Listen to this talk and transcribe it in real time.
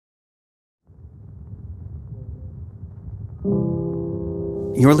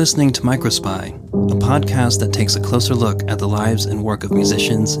You're listening to Microspy, a podcast that takes a closer look at the lives and work of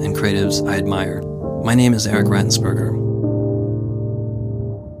musicians and creatives I admire. My name is Eric Rattensberger.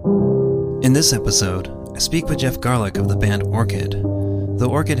 In this episode, I speak with Jeff Garlick of the band Orchid.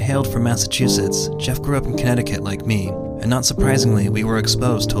 Though Orchid hailed from Massachusetts, Jeff grew up in Connecticut like me, and not surprisingly, we were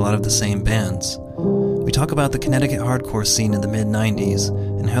exposed to a lot of the same bands. We talk about the Connecticut hardcore scene in the mid-90s,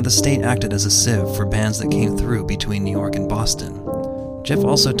 and how the state acted as a sieve for bands that came through between New York and Boston. Jeff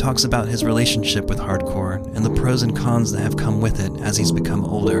also talks about his relationship with hardcore, and the pros and cons that have come with it as he's become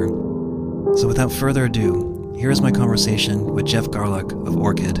older. So without further ado, here is my conversation with Jeff Garlick of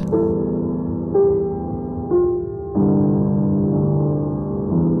Orchid.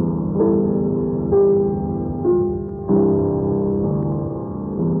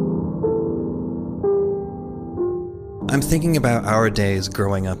 I'm thinking about our days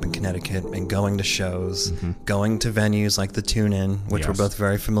growing up in Connecticut and going to shows, going to venues like the Tune-In, which we're both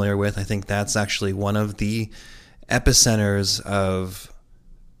very familiar with. I think that's actually one of the epicenters of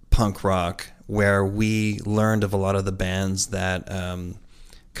punk rock, where we learned of a lot of the bands that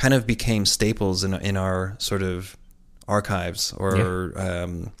kind of became staples in our sort of archives or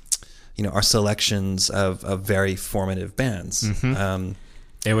our selections of very formative bands.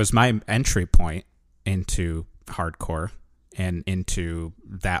 It was my entry point into hardcore and into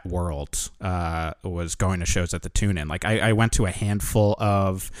that world, was going to shows at the Tune-In. Like I went to a handful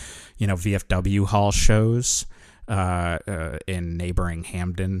of, VFW hall shows in neighboring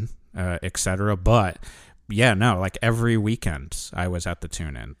Hamden, etc. But like every weekend I was at the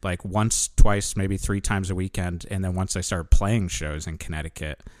Tune-In, like once, twice, maybe 3 times a weekend. And then once I started playing shows in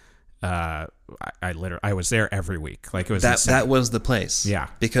Connecticut, I was there every week. Like it was that was the place. Yeah,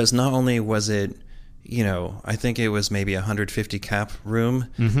 because not only was it, I think it was maybe 150 cap room,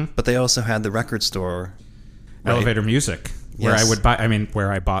 but they also had the record store, right? Elevator Music, where I would buy.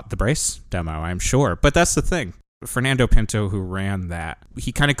 where I bought the Brace demo, I'm sure. But that's the thing. Fernando Pinto, who ran that,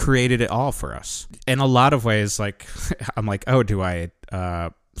 he kind of created it all for us. In a lot of ways, like I'm like, oh, do I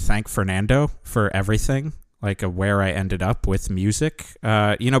thank Fernando for everything? Like where I ended up with music,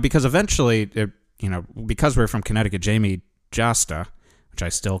 because eventually, because we're from Connecticut, Jamie Josta, which I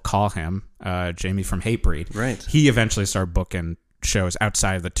still call him, Jamie from Hatebreed. Right. He eventually started booking shows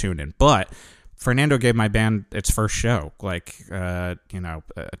outside of the Tune-In. But Fernando gave my band its first show, a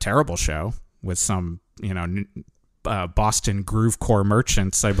terrible show with some, Boston groovecore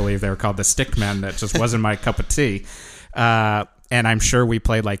merchants, I believe they were called, the Stickmen, that just wasn't my cup of tea. And I'm sure we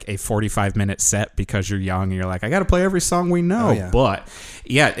played like a 45-minute set because you're young and you're like, I got to play every song we know. Oh, yeah. But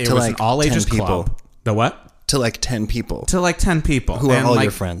it was an all-ages club. The what? To like 10 people. To like 10 people. Who are all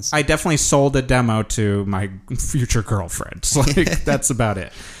your friends. I definitely sold a demo to my future girlfriends. Like, that's about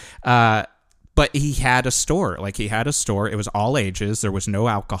it. But he had a store. It was all ages. There was no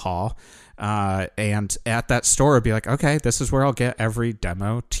alcohol. And at that store, it'd be like, okay, this is where I'll get every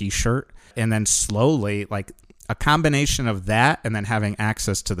demo t-shirt. And then slowly, a combination of that and then having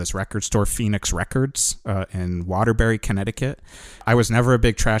access to this record store, Phoenix Records, in Waterbury, Connecticut. I was never a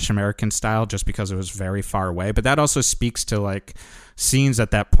big Trash American style just because it was very far away. But that also speaks to scenes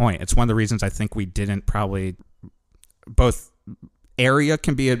at that point. It's one of the reasons I think we didn't probably, both area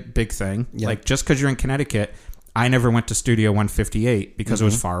can be a big thing. Yep. Just because you're in Connecticut, I never went to Studio 158 because it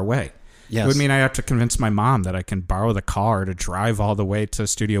was far away. Yes. It would mean I have to convince my mom that I can borrow the car to drive all the way to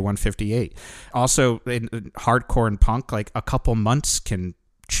Studio 158. Also, in hardcore and punk, a couple months can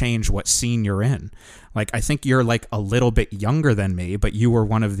change what scene you're in. I think you're a little bit younger than me, but you were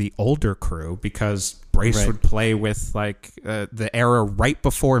one of the older crew because Brace would play with the era right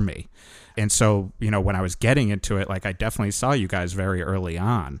before me. And so, when I was getting into it, I definitely saw you guys very early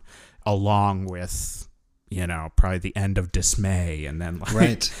on, along with probably the end of Dismay, and then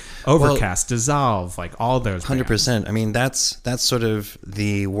Overcast, Dissolve, all those 100%. I mean, that's sort of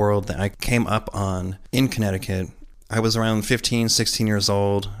the world that I came up on in Connecticut. I was around 15, 16 years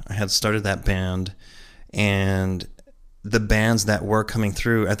old. I had started that band, and the bands that were coming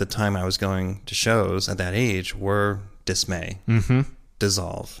through at the time I was going to shows at that age were Dismay,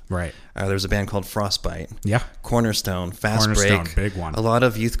 Dissolve. Right. There was a band called Frostbite. Yeah. Cornerstone, Fast Break. Big one. A lot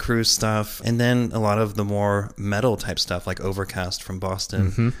of Youth Crew stuff. And then a lot of the more metal type stuff like Overcast from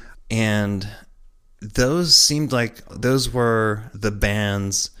Boston. And those seemed like those were the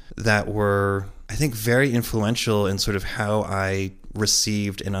bands that were, I think, very influential in sort of how I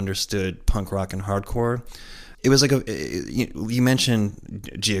received and understood punk rock and hardcore. It was you mentioned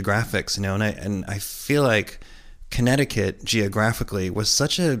geographics, and I feel like Connecticut geographically was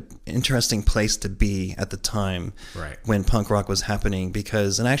such an interesting place to be at the time when punk rock was happening,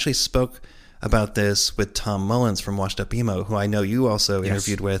 because, and I actually spoke about this with Tom Mullins from Washed Up Emo, who I know you also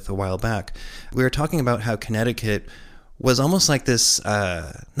interviewed with a while back. We were talking about how Connecticut was almost like this,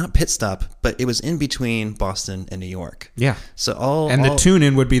 not pit stop, but it was in between Boston and New York. Yeah. So the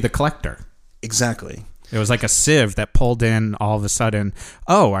tune-in would be the Collector. Exactly. It was like a sieve that pulled in all of a sudden,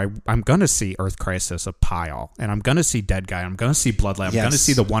 I'm going to see Earth Crisis, a pile, and I'm going to see Dead Guy, I'm going to see Bloodlet, I'm going to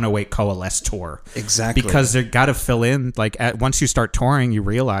see the 108 Coalesce tour. Exactly. Because they got to fill in, like, once you start touring, you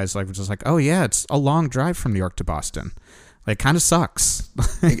realize, like, just like, oh yeah, it's a long drive from New York to Boston. Like, kind of sucks.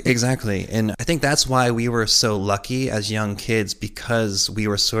 Exactly. And I think that's why we were so lucky as young kids, because we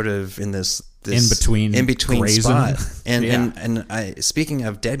were sort of in this in between spot. And I, speaking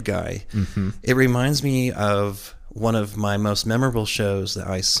of Dead Guy, it reminds me of one of my most memorable shows that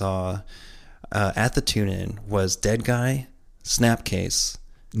I saw at the Tune-In was Dead Guy, Snapcase,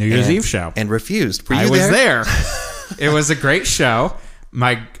 New Year's Eve show, and Refused. Were you I was there? It was a great show.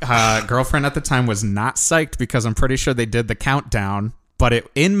 My girlfriend at the time was not psyched because I'm pretty sure they did the countdown, but it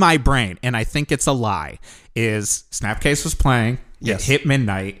in my brain, and I think it's a lie, is Snapcase was playing. Yes. It hit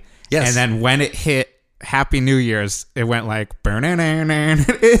midnight. Yes. And then when it hit Happy New Year's, it went like Incarnation.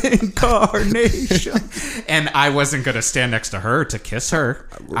 And I wasn't going to stand next to her to kiss her.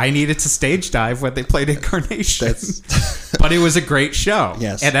 I needed to stage dive when they played Incarnation. But it was a great show.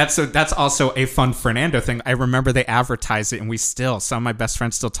 Yes. And that's also a fun Fernando thing. I remember they advertised it, and some of my best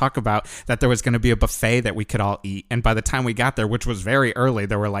friends still talk about that there was going to be a buffet that we could all eat. And by the time we got there, which was very early,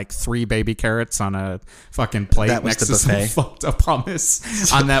 there were like 3 baby carrots on a fucking plate next to some fucked up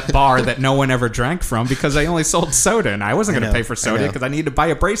hummus on that bar that no one ever drank from, because I only sold soda, and I wasn't going to pay for soda because I needed to buy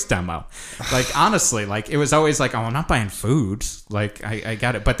a brace demo. Like, honestly, like, it was always like, oh, I'm not buying food. Like, I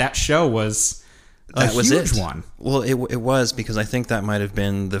got it. But that show was a huge one. Well, it was, because I think that might have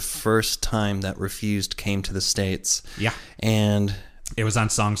been the first time that Refused came to the States. Yeah. And it was on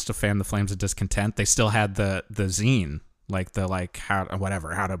Songs to Fan the Flames of Discontent. They still had the zine, like how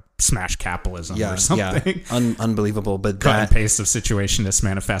to smash capitalism or something. Yeah. Unbelievable. But cut and paste of Situationist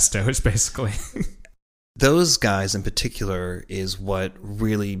manifestos, basically. Those guys in particular is what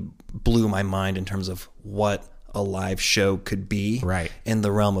really blew my mind in terms of what a live show could be in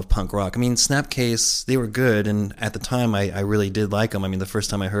the realm of punk rock. I mean, Snapcase, they were good, and at the time I really did like them. I mean, the first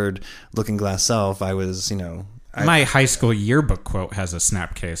time I heard Looking Glass Self, I was, my high school yearbook quote has a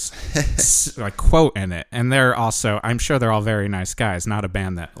Snapcase like quote in it, and they're also, I'm sure they're all very nice guys, not a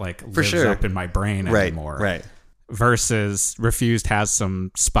band that like lives up in my brain anymore. Right. Versus Refused has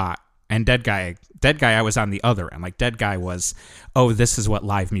some spot. And Dead Guy, I was on the other end. Like, Dead Guy was, this is what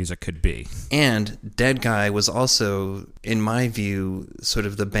live music could be. And Dead Guy was also, in my view, sort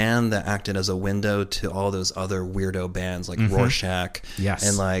of the band that acted as a window to all those other weirdo bands like Rorschach. Yes.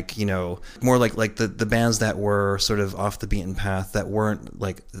 And like, more like the bands that were sort of off the beaten path that weren't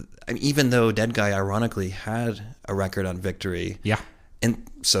like, I mean, even though Dead Guy ironically had a record on Victory. Yeah. And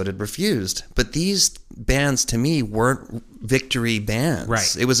so did Refused. But these bands, to me, weren't Victory bands.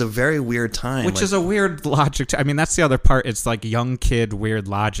 Right. It was a very weird time. Which is a weird logic. I mean, that's the other part. It's like young kid weird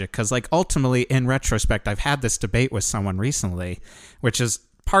logic. Because, like, ultimately, in retrospect, I've had this debate with someone recently, which is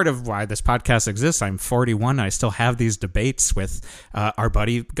part of why this podcast exists. I'm 41. I still have these debates with our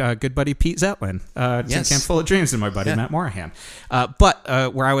buddy, good buddy Pete Zetlin, Tin Can Full of Dreams, and my buddy Matt Morahan.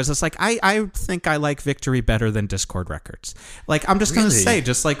 But where I was just like, I think I like Victory better than Discord Records. Like, I'm just going to say,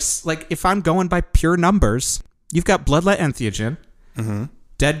 just like if I'm going by pure numbers, you've got Bloodlet Entheogen,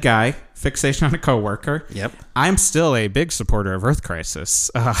 Dead Guy, Fixation on a Coworker. Yep. I'm still a big supporter of Earth Crisis,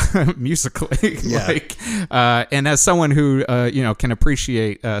 musically. Yeah. And as someone who, can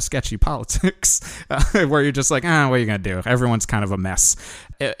appreciate sketchy politics, where you're just like, what are you going to do? Everyone's kind of a mess.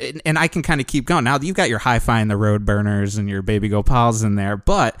 And I can kind of keep going. Now, you've got your Hi-Fi and the Road Burners and your Baby Gopals in there,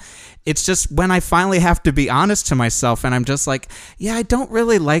 but it's just when I finally have to be honest to myself, and I'm just like, I don't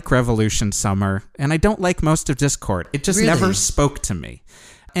really like Revolution Summer, and I don't like most of Discord. It just never spoke to me.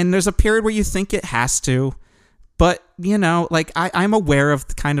 And there's a period where you think it has to, but, I'm aware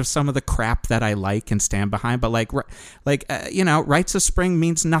of kind of some of the crap that I like and stand behind, but Rites of Spring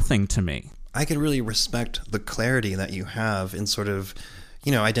means nothing to me. I could really respect the clarity that you have in sort of,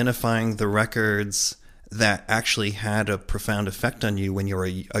 identifying the records that actually had a profound effect on you when you were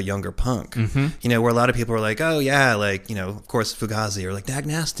a younger punk. Where a lot of people are like, of course Fugazi, or like Dag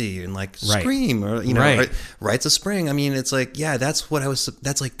Nasty, and like Scream, or or Rites of Spring. I mean, it's like, that's what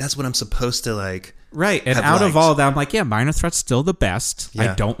I'm supposed to like. Right. And out of all that, I'm like, Minor Threat's still the best.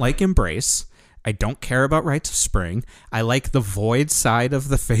 I don't like Embrace. I don't care about Rites of Spring. I like the Void side of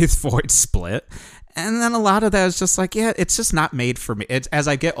the Faith Void split. And then a lot of that is just like, it's just not made for me. It's as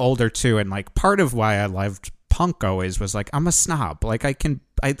I get older too, and like part of why I loved punk always was like, I'm a snob. Like I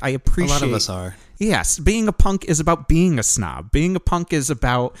appreciate. A lot of us are. Yes, being a punk is about being a snob. Being a punk is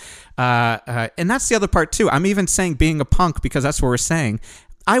about, and that's the other part too. I'm even saying being a punk because that's what we're saying.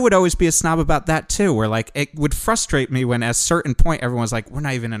 I would always be a snob about that too, where like it would frustrate me when at a certain point everyone's like, we're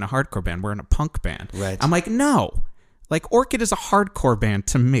not even in a hardcore band, we're in a punk band. Right. I'm like, no. Like, Orchid is a hardcore band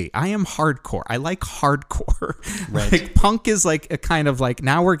to me. I am hardcore. I like hardcore. Right. Like, punk is like a kind of like,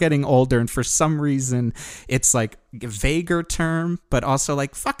 now we're getting older, and for some reason, it's like a vaguer term, but also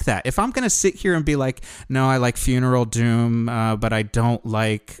like, fuck that. If I'm going to sit here and be like, no, I like Funeral Doom, but I don't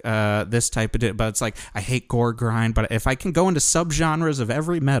like this type of, but it's like, I hate gore grind, but if I can go into subgenres of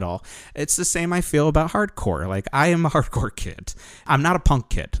every metal, it's the same I feel about hardcore. Like, I am a hardcore kid. I'm not a punk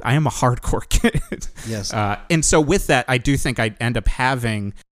kid. I am a hardcore kid. Yes. And so with that, I do think I end up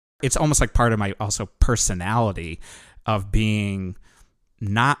having, it's almost like part of my also personality of being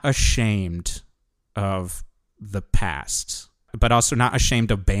not ashamed of the past, but also not ashamed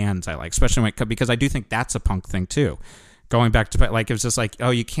of bands I like, especially when because I do think that's a punk thing too. Going back to like, it was just like,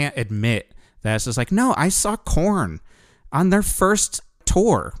 oh, you can't admit that. It's just like, no, I saw Korn on their first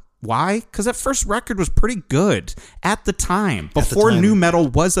tour. Why? Because that first record was pretty good at the time, before nu metal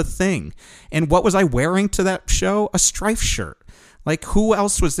was a thing. And what was I wearing to that show? A Strife shirt. Like, who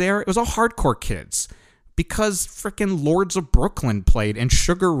else was there? It was all hardcore kids. Because freaking Lords of Brooklyn played and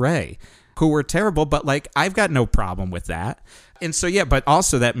Sugar Ray, who were terrible, but like, I've got no problem with that. And so, yeah, but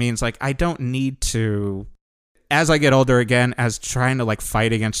also that means like, I don't need to, as I get older again, as trying to like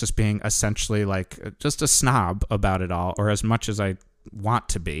fight against just being essentially like just a snob about it all, or as much as I want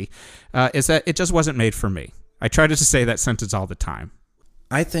to be, is that it just wasn't made for me. I try to say that sentence all the time.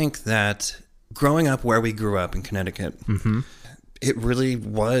 I think that growing up where we grew up in Connecticut, it really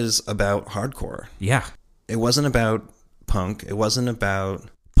was about hardcore. Yeah. It wasn't about punk. It wasn't about...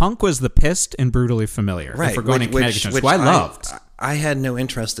 Punk was the Pissed and Brutally Familiar. Right. If we're going to Connecticut, which I loved. I had no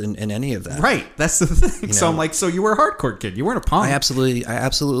interest in any of that. Right. That's the thing. So I'm like, so you were a hardcore kid. You weren't a punk. I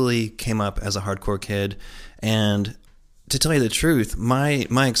absolutely came up as a hardcore kid. And to tell you the truth, my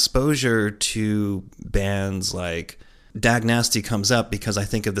exposure to bands like Dag Nasty comes up because I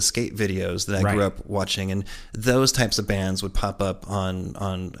think of the skate videos that I grew up watching, and those types of bands would pop up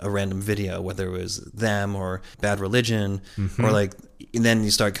on a random video, whether it was them or Bad Religion, or like, and then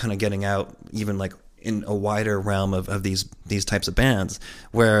you start kind of getting out even like in a wider realm of these types of bands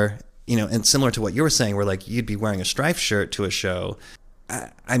where, you know, and similar to what you were saying, where like you'd be wearing a Strife shirt to a show.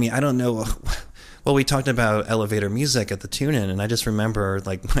 I mean, I don't know. Well, we talked about elevator music at the tune-in, and I just remember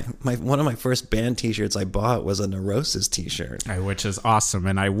like my one of my first band T-shirts I bought was a Neurosis T-shirt, which is awesome,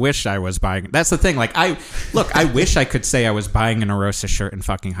 and I wish I was buying. That's the thing. Like I wish I could say I was buying a Neurosis shirt in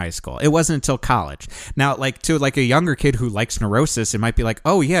fucking high school. It wasn't until college. Now, like to like a younger kid who likes Neurosis, it might be like,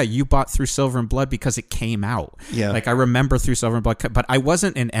 oh yeah, you bought Through Silver and Blood because it came out. Yeah, like I remember Through Silver and Blood, but I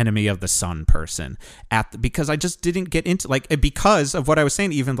wasn't an Enemy of the Sun person because I just didn't get into like because of what I was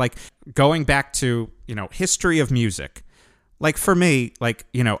saying. Even like going back to, you know, history of music. Like for me, like,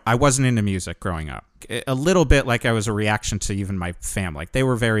 you know, I wasn't into music growing up. A little bit like I was a reaction to even my family. Like they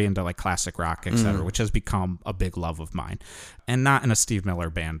were very into like classic rock, etc., which has become a big love of mine. And not in a Steve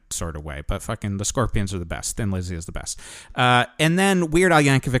Miller Band sort of way, but fucking the Scorpions are the best. Thin Lizzy is the best. And then Weird Al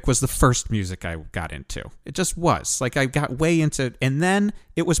Yankovic was the first music I got into. It just was. Like I got way into, and then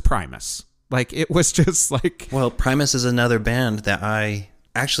it was Primus. Like it was just like... Well, Primus is another band that I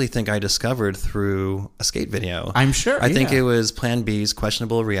actually think I discovered through a skate video. I'm sure. I think it was Plan B's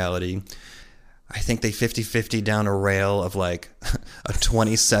Questionable Reality. I think they 50-50 down a rail of like a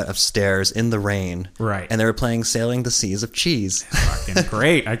 20 set of stairs in the rain. Right. And they were playing Sailing the Seas of Cheese. Fucking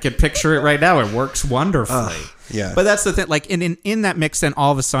great. I can picture it right now. It works wonderfully. Yeah. But that's the thing. Like in that mix, then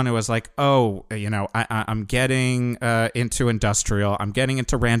all of a sudden it was like, oh, you know, I'm getting into industrial. I'm getting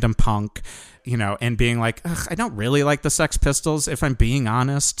into random punk. You know, and being like, ugh, I don't really like the Sex Pistols, if I'm being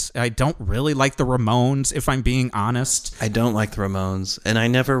honest. I don't really like the Ramones, if I'm being honest. I don't like the Ramones, and I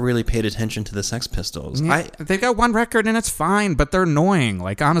never really paid attention to the Sex Pistols. Yeah, they got one record, and it's fine, but they're annoying.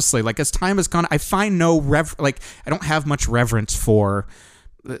 Like, honestly, like, as time has gone, I find no I don't have much reverence for...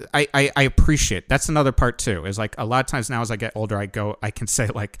 I appreciate. That's another part too, is like a lot of times now as I get older, I can say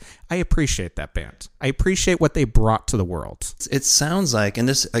like, I appreciate that band. I appreciate what they brought to the world. It sounds like, and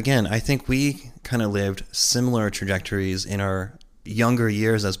this again, I think we kind of lived similar trajectories in our younger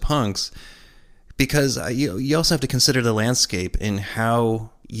years as punks, because you also have to consider the landscape in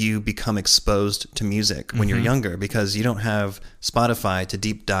how you become exposed to music when you're younger, because you don't have Spotify to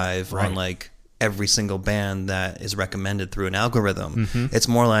deep dive on like every single band that is recommended through an algorithm. It's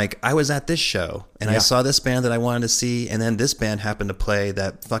more like, I was at this show and I saw this band that I wanted to see, and then this band happened to play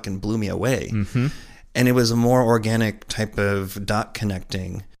that fucking blew me away. And it was a more organic type of dot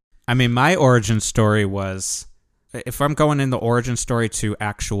connecting. I mean, my origin story was, if I'm going in the origin story to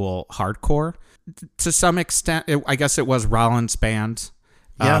actual hardcore, to some extent, I guess it was Rollins Band.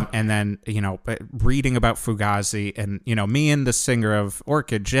 Yeah. And then, reading about Fugazi and, me and the singer of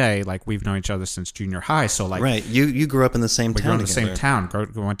Orchid, Jay, like, we've known each other since junior high. So, like, right. You grew up in the same we town. grew up in the together. same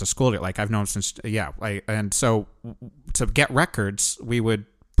town. We went to school together. Like, I've known since, and so to get records, we would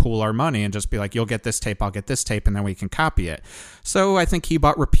pool our money and just be like, you'll get this tape, I'll get this tape, and then we can copy it. So I think he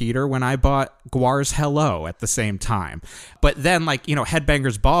bought Repeater when I bought Guar's Hello at the same time. But then, like,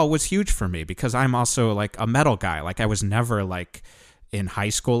 Headbangers Ball was huge for me because I'm also, like, a metal guy. Like, I was never, like, in high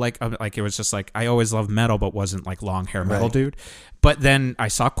school, like it was just like, I always loved metal, but wasn't like long hair metal dude. But then I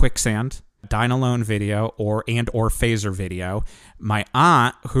saw Quicksand, Dine Alone video, or Phaser video. My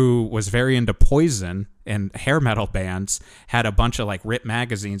aunt, who was very into Poison and hair metal bands, had a bunch of like Rip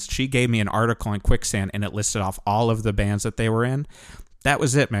magazines. She gave me an article in Quicksand and it listed off all of the bands that they were in. That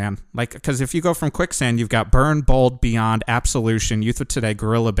was it, man. Like, because if you go from Quicksand, you've got Burn, Bold, Beyond, Absolution, Youth of Today,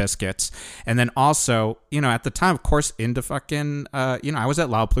 Gorilla Biscuits, and then also, at the time, of course, into fucking, I was at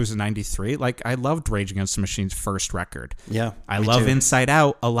Lollapalooza 93. Like, I loved Rage Against the Machine's first record. Yeah, I love too. Inside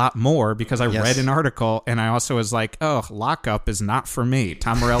Out a lot more because I read an article, and I also was like, oh, Lockup is not for me.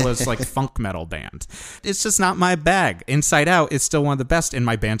 Tom Morella's like funk metal band. It's just not my bag. Inside Out is still one of the best, and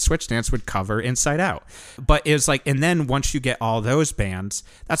my band Switchdance would cover Inside Out. But it was like, and then once you get all those bands,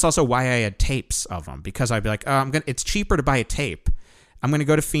 that's also why I had tapes of them, because I'd be like, it's cheaper to buy a tape. I'm going to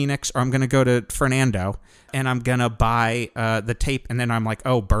go to Phoenix or I'm going to go to Fernando and I'm going to buy the tape. And then I'm like,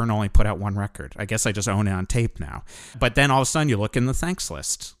 oh, Burn only put out one record. I guess I just own it on tape now. But then all of a sudden you look in the thanks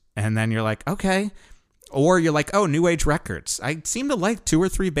list and then you're like, okay. Or you're like, oh, New Age Records. I seem to like 2 or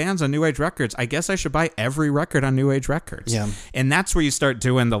 3 bands on New Age Records. I guess I should buy every record on New Age Records. Yeah. And that's where you start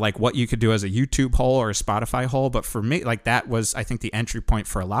doing the, like, what you could do as a YouTube hole or a Spotify hole. But for me, like, that was, I think, the entry point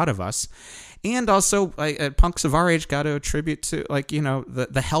for a lot of us. And also, punks of our age got to attribute to, like,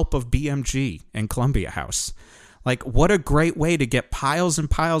 the help of BMG and Columbia House. Like, what a great way to get piles and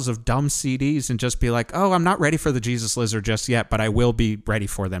piles of dumb CDs and just be like, oh, I'm not ready for the Jesus Lizard just yet, but I will be ready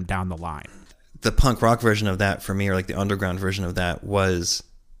for them down the line. The punk rock version of that for me, or like the underground version of that, was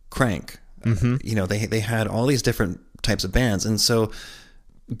Crank. Mm-hmm. They had all these different types of bands. And so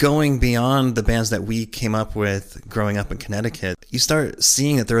going beyond the bands that we came up with growing up in Connecticut, you start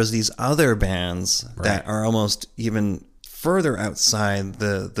seeing that there is these other bands that are almost even further outside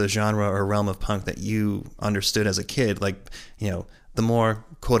the genre or realm of punk that you understood as a kid. Like, the more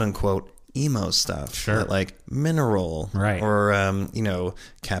quote unquote emo stuff. Sure. Like Mineral. Right. Or,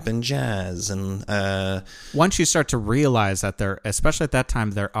 Cap and Jazz. And once you start to realize that there, especially at that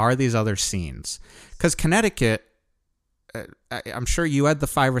time, there are these other scenes. Because Connecticut, I'm sure you had the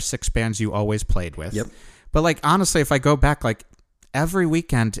 5 or 6 bands you always played with. Yep. But, like, honestly, if I go back, like, every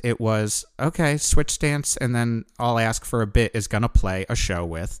weekend it was, okay, Switchdance, and then I'll Ask for a Bit is going to play a show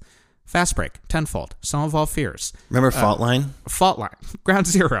with Fast Break, Tenfold, Sum of All Fears. Remember Fault Line? Fault Line, Ground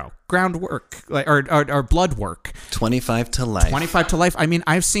Zero, Groundwork, or Blood Work. 25 to Life. 25 to Life. I mean,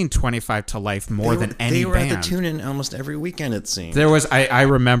 I've seen 25 to Life more than any band. They were at the tune-in almost every weekend, it seemed. There was, I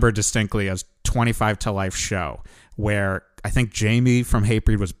remember distinctly a 25 to Life show where I think Jamie from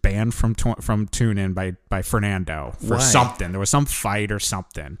Hatebreed was banned from Tune-In by Fernando for something. There was some fight or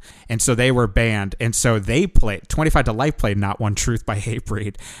something. And so they were banned. And so they played, 25 to Life played Not One Truth by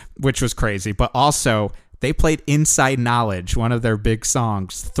Hatebreed, which was crazy. But also, they played Inside Knowledge, one of their big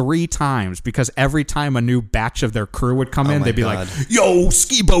songs, 3 times, because every time a new batch of their crew would come in, they'd be like, yo,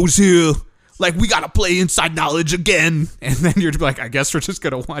 Skibo's here. Like, we got to play Inside Knowledge again. And then you're like, I guess we're just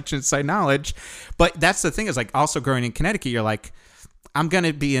going to watch Inside Knowledge. But that's the thing is, like, also growing in Connecticut, you're like, I'm going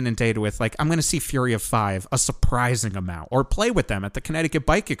to be inundated with, like, I'm going to see Fury of 5 a surprising amount or play with them at the Connecticut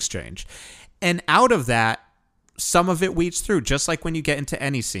Bike Exchange. And out of that, some of it weeds through, just like when you get into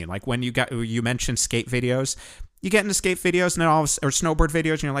any scene. Like when you mentioned skate videos, you get into skate videos and then or snowboard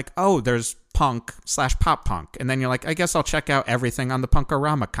videos and you're like, oh, there's punk/pop punk. And then you're like, I guess I'll check out everything on the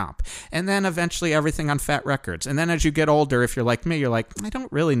Punkorama comp. And then eventually everything on Fat Records. And then as you get older, if you're like me, you're like, I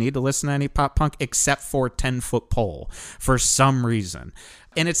don't really need to listen to any pop punk except for 10-Foot Pole for some reason.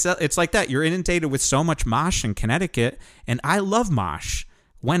 And it's like that. You're inundated with so much mosh in Connecticut. And I love mosh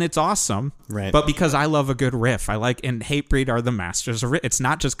when it's awesome, right? But because I love a good riff, and Hatebreed are the masters of riff. It's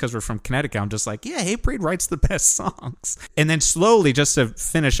not just because we're from Connecticut. I'm just like, yeah, Hatebreed writes the best songs. And then slowly, just to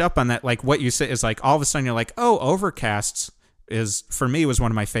finish up on that, like what you say is like all of a sudden you're like, oh, Overcast for me was one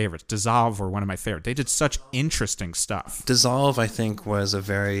of my favorites. Dissolve were one of my favorites. They did such interesting stuff. Dissolve, I think, was a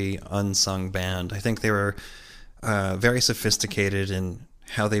very unsung band. I think they were very sophisticated in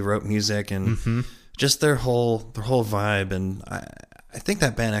how they wrote music and just their whole vibe. And I think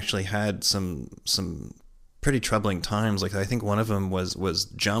that band actually had some pretty troubling times. Like I think one of them was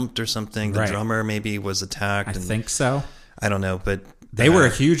jumped or something. The drummer maybe was attacked. I think so. I don't know, but they were a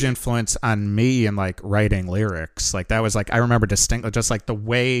huge influence on me in like writing lyrics. Like that was like, I remember distinctly, just like the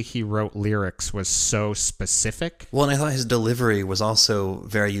way he wrote lyrics was so specific. Well, and I thought his delivery was also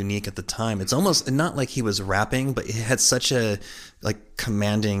very unique at the time. It's almost not like he was rapping, but it had such a like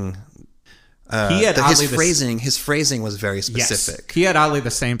commanding. He had his phrasing was very specific. Yes. He had oddly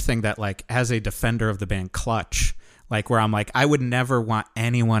the same thing that like as a defender of the band Clutch, like where I'm like, I would never want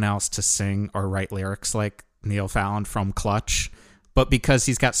anyone else to sing or write lyrics like Neil Fallon from Clutch. But because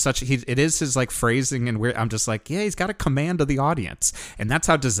he's got it is his like phrasing and weird, I'm just like, yeah, he's got a command of the audience. And that's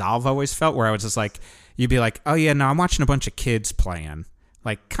how Dissolve always felt, where I was just like, you'd be like, oh yeah, no, I'm watching a bunch of kids playing,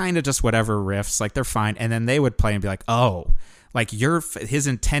 like kind of just whatever riffs, like they're fine. And then they would play and be like, oh, like his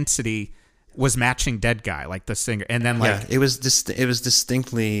intensity was matching Dead Guy, like the singer. And then like, it was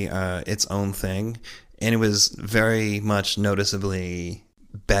distinctly its own thing. And it was very much noticeably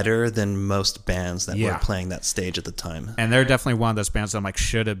better than most bands that were playing that stage at the time. And they're definitely one of those bands that I'm like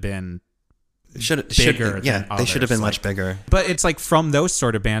should have been bigger. They should have been much bigger. But it's like from those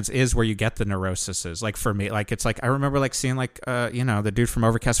sort of bands is where you get the Neuroses. Like for me, like it's like I remember like seeing like the dude from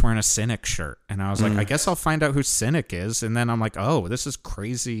Overcast wearing a Cynic shirt, and I was like, I guess I'll find out who Cynic is. And then I'm like, oh, this is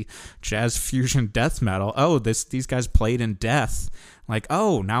crazy jazz fusion death metal. Oh, these guys played in Death. Like,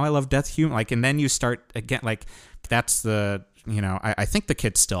 oh, now I love Death Human. Like, and then you start again, like that's the. I think the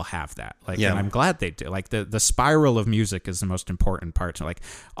kids still have that. Like, and I'm glad they do. Like, the spiral of music is the most important part. So, like,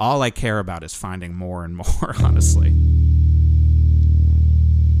 all I care about is finding more and more, honestly.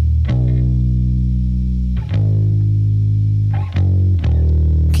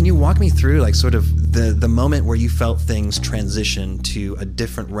 Can you walk me through, like, sort of the moment where you felt things transition to a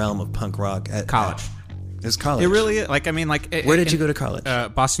different realm of punk rock at college? It was college. It really is. Like, I mean, like... Where did you go to college?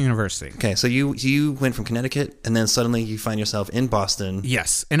 Boston University. Okay, so you went from Connecticut, and then suddenly you find yourself in Boston.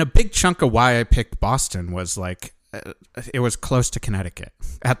 Yes, and a big chunk of why I picked Boston was, like, it was close to Connecticut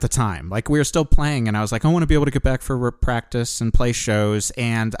at the time. Like, we were still playing, and I was like, I want to be able to get back for practice and play shows,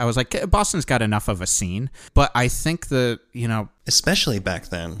 and I was like, Boston's got enough of a scene, but I think Especially back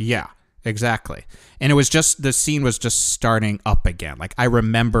then. Yeah. Exactly. And it was just, the scene was just starting up again. Like, I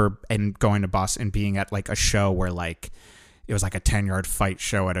remember going to Boston and being at like a show where like, it was like a 10-yard fight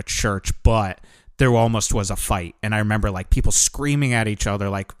show at a church, but there almost was a fight. And I remember like people screaming at each other,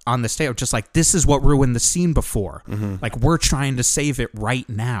 like on the stage, just like, this is what ruined the scene before. Mm-hmm. Like, we're trying to save it right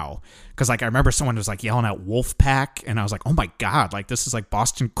now. Cause like, I remember someone was like yelling at Wolfpack, and I was like, oh my God, like this is like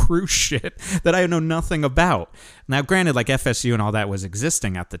Boston Crew shit that I know nothing about. Now, granted, like FSU and all that was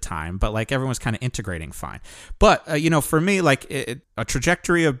existing at the time, but like everyone was kind of integrating fine. But, for me, like a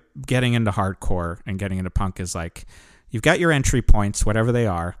trajectory of getting into hardcore and getting into punk is like, you've got your entry points, whatever they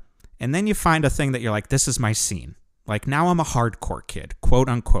are. And then you find a thing that you're like, this is my scene. Like, now I'm a hardcore kid, quote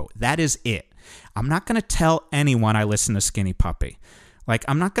unquote. That is it. I'm not going to tell anyone I listen to Skinny Puppy. Like,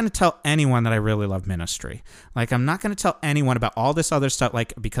 I'm not going to tell anyone that I really love Ministry. Like, I'm not going to tell anyone about all this other stuff,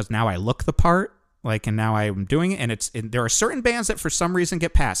 like, because now I look the part, like, and now I'm doing it, and there are certain bands that for some reason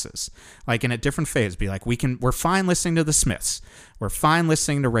get passes, like, in a different phase, be like, we're fine listening to the Smiths. We're fine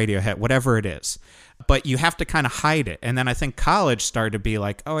listening to Radiohead, whatever it is. But you have to kind of hide it. And then I think college started to be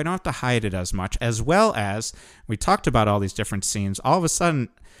like, oh, I don't have to hide it as much, as well as we talked about all these different scenes. All of a sudden,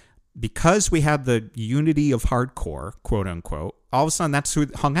 because we had the unity of hardcore, quote unquote, all of a sudden that's who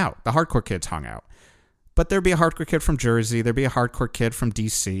hung out. The hardcore kids hung out. But there'd be a hardcore kid from Jersey. There'd be a hardcore kid from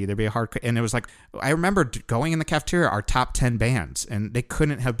DC. There'd be a hardcore... And it was like... I remember going in the cafeteria, our top 10 bands, and they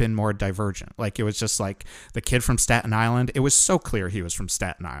couldn't have been more divergent. Like, it was just like the kid from Staten Island. It was so clear he was from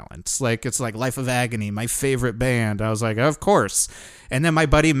Staten Island. It's like Life of Agony, my favorite band. I was like, of course. And then my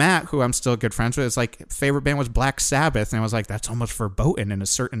buddy Matt, who I'm still good friends with, is like, favorite band was Black Sabbath. And I was like, that's almost verboten in a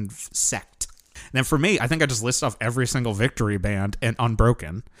certain sect. And then for me, I think I just list off every single Victory band and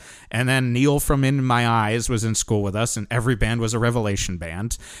Unbroken. And then Neil from In My Eyes was in school with us, and every band was a Revelation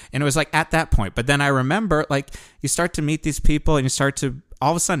band. And it was like at that point. But then I remember, like, you start to meet these people and you start to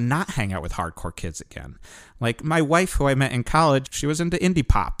all of a sudden not hang out with hardcore kids again. Like, my wife, who I met in college, she was into indie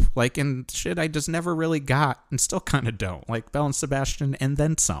pop. Like, and shit I just never really got, and still kind of don't. Like, Belle and Sebastian, and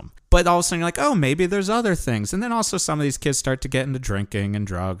then some. But all of a sudden you're like, oh, maybe there's other things. And then also some of these kids start to get into drinking and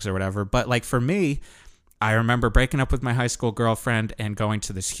drugs or whatever. But, like, for me, I remember breaking up with my high school girlfriend and going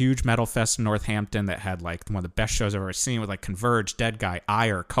to this huge metal fest in Northampton that had, like, one of the best shows I've ever seen with, like, Converge, Dead Guy,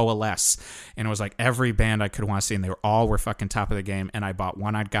 Ire, Coalesce. And it was, like, every band I could want to see, and they were fucking top of the game. And I bought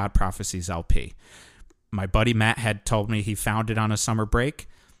One Eyed God Prophecies LP. My buddy Matt had told me he found it on a summer break.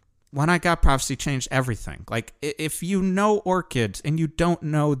 One Eye God Prophecy changed everything. Like, if you know Orchid and you don't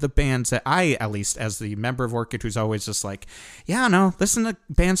know the bands that I, at least as the member of Orchid who's always just like, yeah, no, listen to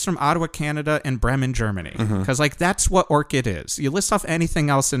bands from Ottawa, Canada and Bremen, Germany. Because, like, that's what Orchid is. You list off anything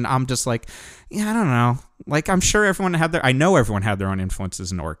else and I'm just like, yeah, I don't know. Like, I'm sure I know everyone had their own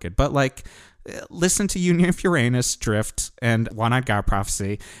influences in Orchid, but, like, listen to Union of Uranus, Drift, and One Eyed God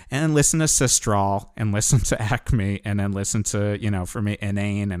Prophecy, and listen to Sistral, and listen to Acme, and then listen to, for me,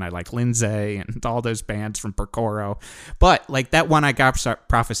 Inane, and I like Lindsay, and all those bands from Percoro. But, like, that One Eyed God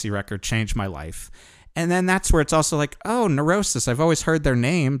Prophecy record changed my life. And then that's where it's also like, oh, Neurosis. I've always heard their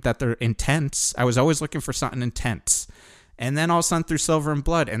name, that they're intense. I was always looking for something intense. And then all of a sudden through Silver and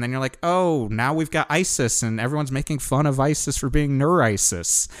Blood, and then you're like, oh, now we've got ISIS, and everyone's making fun of ISIS for being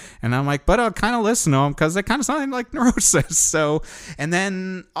Neur-ISIS. And I'm like, but I'll kind of listen to them because they kind of sound like Neurosis. So, and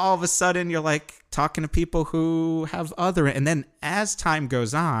then all of a sudden you're like talking to people who have other, and then as time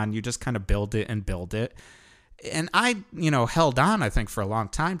goes on, you just kind of build it and build it. And I, held on, I think, for a long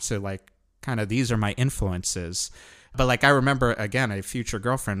time to like, kind of, these are my influences. But, like, I remember, again, a future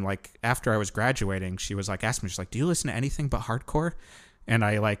girlfriend, like, after I was graduating, she was, like, asking me, she's like, do you listen to anything but hardcore? And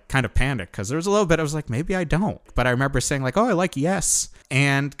I, like, kind of panicked because there was a little bit, I was like, maybe I don't. But I remember saying, like, oh, I like Yes.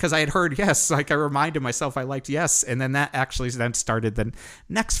 And because I had heard Yes, like, I reminded myself I liked Yes. And then that actually then started the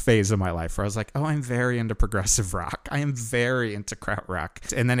next phase of my life where I was like, oh, I'm very into progressive rock. I am very into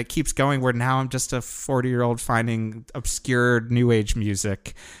krautrock. And then it keeps going where now I'm just a 40-year-old finding obscure new age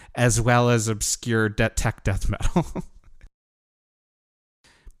music as well as obscure tech death metal.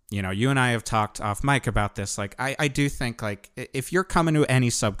 You and I have talked off mic about this. Like, I do think, like, if you're coming to any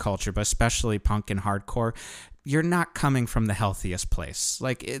subculture, but especially punk and hardcore, you're not coming from the healthiest place.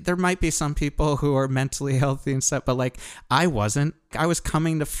 Like, there might be some people who are mentally healthy and stuff, but, like, I wasn't. I was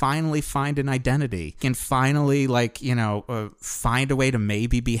coming to finally find an identity and finally, like, find a way to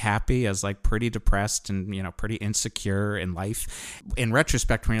maybe be happy as, like, pretty depressed and, pretty insecure in life. In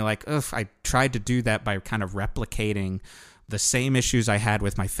retrospect, when you're like, ugh, I tried to do that by kind of replicating the same issues I had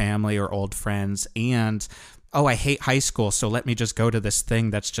with my family or old friends, and oh, I hate high school, so let me just go to this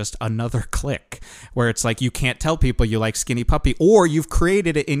thing that's just another clique, where it's like you can't tell people you like Skinny Puppy, or you've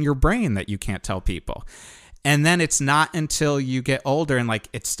created it in your brain that you can't tell people. And then it's not until you get older and, like,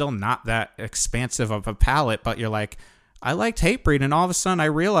 it's still not that expansive of a palette, but you're like, I liked Hatebreed, and all of a sudden I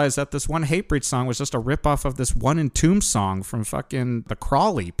realized that this one Hatebreed song was just a ripoff of this one Entomb song from fucking the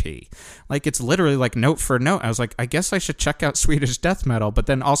Crawl EP. Like, it's literally like note for note. I was like, I guess I should check out Swedish death metal, but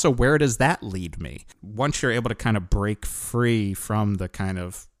then also, where does that lead me? Once you're able to kind of break free from the kind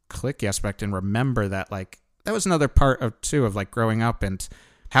of clique aspect and remember that, like, that was another part of, too, of, like, growing up and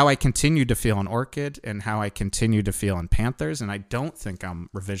how I continued to feel in Orchid and how I continued to feel in Panthers. And I don't think I'm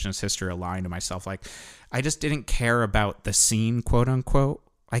revisionist history lying to myself. Like, I just didn't care about the scene, quote unquote.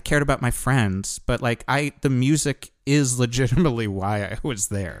 I cared about my friends, but, like, the music is legitimately why I was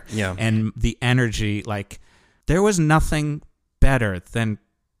there. Yeah. And the energy, like, there was nothing better than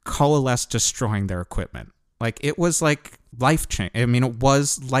Coalesce destroying their equipment. Like, it was like life change. I mean, it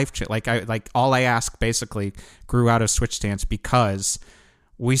was life change. Like All I Ask basically grew out of Switchstance because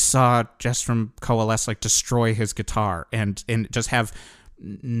we saw Jess from Coalesce, like, destroy his guitar and just have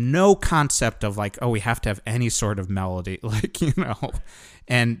no concept of, like, oh, we have to have any sort of melody, like,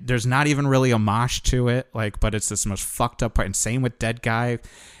 and there's not even really a mosh to it, like, but it's this most fucked up part. And same with Dead Guy.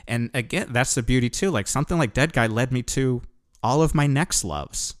 And again, that's the beauty too. Like, something like Dead Guy led me to all of my next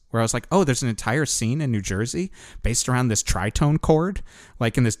loves, where I was like, oh, there's an entire scene in New Jersey based around this tritone chord,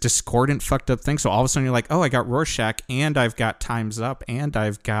 like, in this discordant fucked up thing. So all of a sudden you're like, oh, I got Rorschach, and I've got Time's Up, and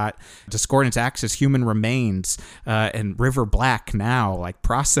I've got Discordance Axis, Human Remains, and River Black now, like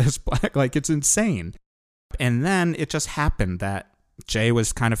Process Black. Like, it's insane. And then it just happened that Jay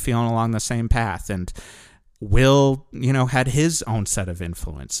was kind of feeling along the same path, and Will, had his own set of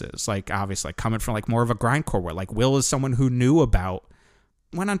influences. Like, obviously, coming from, like, more of a grindcore world. Like, Will is someone who knew about,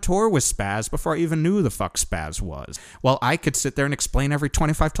 went on tour with Spaz before I even knew the fuck Spaz was. Well, I could sit there and explain every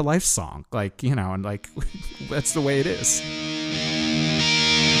 25 to Life song. Like, and, like, that's the way it is.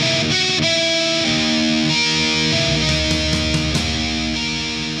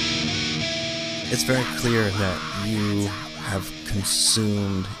 It's very clear that you have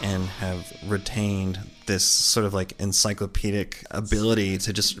consumed and have retained this sort of, like, encyclopedic ability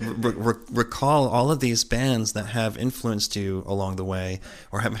to just recall all of these bands that have influenced you along the way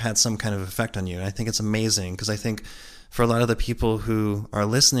or have had some kind of effect on you. And I think it's amazing because I think for a lot of the people who are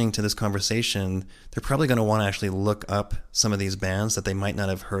listening to this conversation, they're probably going to want to actually look up some of these bands that they might not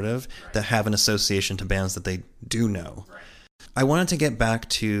have heard of that have an association to bands that they do know. I wanted to get back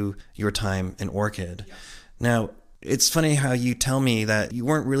to your time in Orchid. Now, It's funny how you tell me that you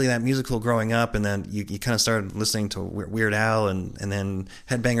weren't really that musical growing up, and then you kind of started listening to Weird Al, and then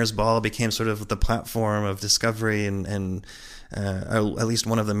Headbangers Ball became sort of the platform of discovery, and at least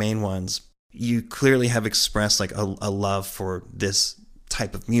one of the main ones. You clearly have expressed like a love for this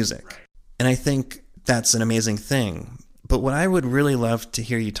type of music. And I think that's an amazing thing. But what I would really love to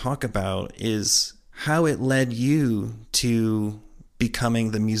hear you talk about is how it led you to becoming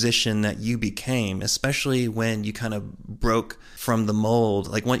the musician that you became, especially when you kind of broke from the mold.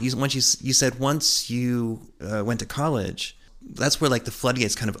 Like you said once you went to college, that's where like the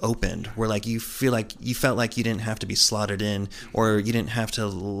floodgates kind of opened, where like you felt like you didn't have to be slotted in, or you didn't have to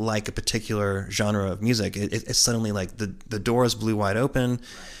like a particular genre of music. It suddenly like the doors blew wide open,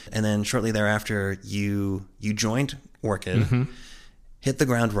 and then shortly thereafter you joined Orchid, hit the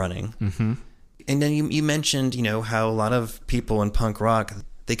ground running. And then you mentioned, how a lot of people in punk rock,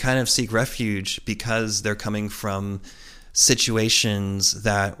 they kind of seek refuge because they're coming from situations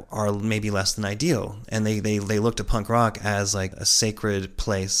that are maybe less than ideal. And they look to punk rock as like a sacred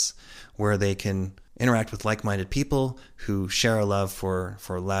place where they can interact with like-minded people who share a love for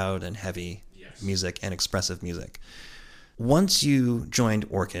loud and heavy music and expressive music. Once you joined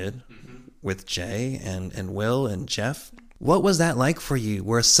Orchid with Jay and Will and Jeff, what was that like for you,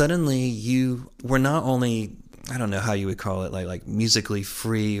 where suddenly you were not only, I don't know how you would call it, like musically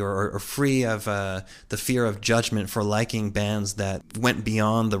free or free of the fear of judgment for liking bands that went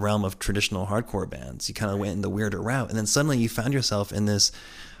beyond the realm of traditional hardcore bands. You kind of went in the weirder route, and then suddenly you found yourself in this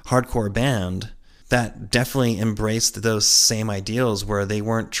hardcore band that definitely embraced those same ideals, where they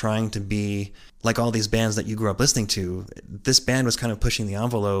weren't trying to be like all these bands that you grew up listening to. This band was kind of pushing the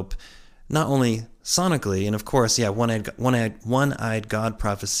envelope, not only sonically, and of course, One-Eyed God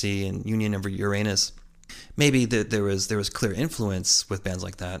Prophecy and Union of Uranus. Maybe there was clear influence with bands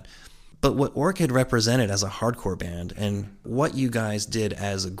like that, but what Orchid represented as a hardcore band, and what you guys did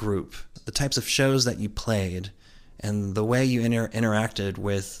as a group, the types of shows that you played, and the way you interacted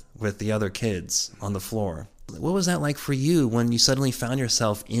with the other kids on the floor. What was that like for you when you suddenly found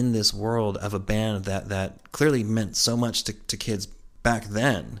yourself in this world of a band that clearly meant so much to kids back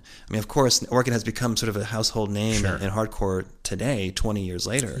then? I mean, of course, Orchid has become sort of a household name in hardcore today, 20 years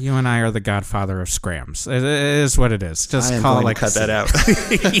later. You and I are the godfather of scrams. It is what it is. Just call it. Cut that out.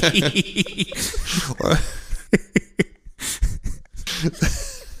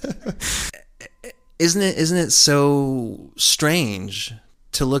 Isn't it so strange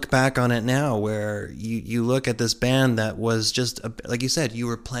to look back on it now, where you look at this band that was just, like you said, you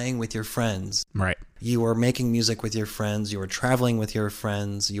were playing with your friends. Right. You were making music with your friends. You were traveling with your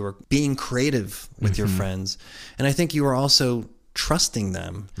friends. You were being creative with your friends. And I think you were also trusting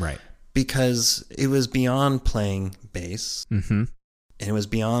them. Right. Because it was beyond playing bass. And it was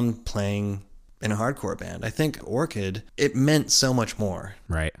beyond playing in a hardcore band. I think Orchid, it meant so much more.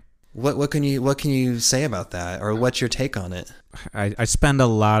 Right. What can you say about that, or what's your take on it? I spend a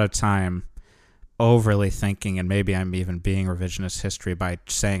lot of time overly thinking, and maybe I'm even being revisionist history by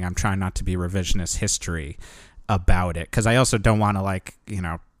saying I'm trying not to be revisionist history about it, because I also don't want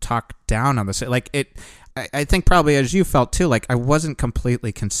to talk down on this. I think probably as you felt too, like I wasn't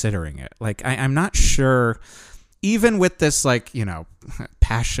completely considering it. Like I'm not sure, even with this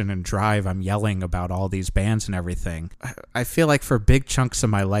passion and drive, I'm yelling about all these bands and everything. I feel like for big chunks of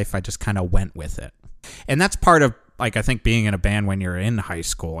my life, I just kind of went with it. And that's part of, I think, being in a band when you're in high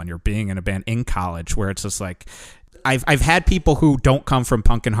school and you're being in a band in college, where it's just like, I've had people who don't come from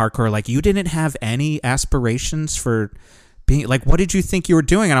punk and hardcore, like, you didn't have any aspirations for being, like, what did you think you were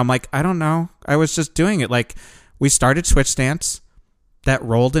doing? And I'm like, I don't know. I was just doing it. Like, we started Switch Dance. That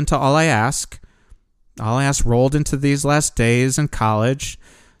rolled into All I Ask. All I Ask rolled into These Last Days in college.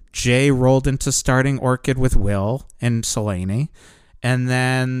 Jay rolled into starting Orchid with Will and Selene. And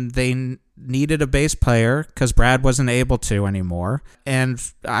then they needed a bass player because Brad wasn't able to anymore. And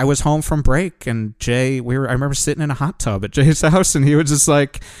I was home from break, and Jay, I remember sitting in a hot tub at Jay's house, and he was just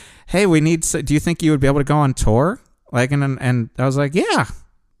like, hey, do you think you would be able to go on tour? And I was like, yeah,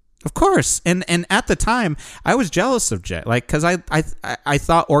 of course. And at the time, I was jealous of Jay, because I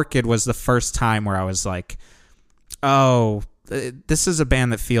thought Orchid was the first time where I was like, oh, this is a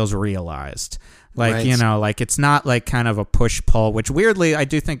band that feels realized. Right. It's not like kind of a push-pull, which weirdly I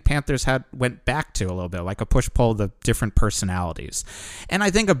do think Panthers went back to a little bit, like a push-pull, the different personalities. And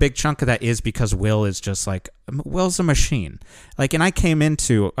I think a big chunk of that is because Will is just Will's a machine. And I came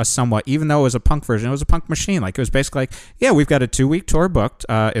into a somewhat, even though it was a punk version, it was a punk machine. It was basically yeah, we've got a 2-week tour booked.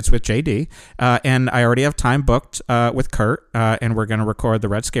 It's with JD. And I already have time booked with Kurt. And we're going to record the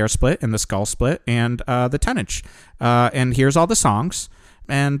Red Scare split and the Skull split and the 10-inch. And here's all the songs.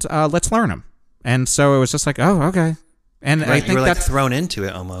 And let's learn them. And so it was just like, oh, okay. And I Right, think you were like that's thrown into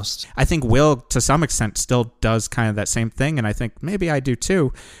it almost. I think Will, to some extent, still does kind of that same thing, and I think maybe I do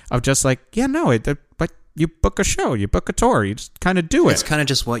too, of just like, yeah, no, but you book a show, you book a tour, you just kind of do it. It's kind of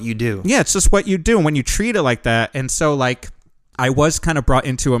just what you do. Yeah, it's just what you do, and when you treat it like that, and so like, I was kind of brought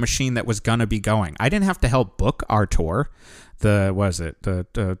into a machine that was gonna be going. I didn't have to help book our tour.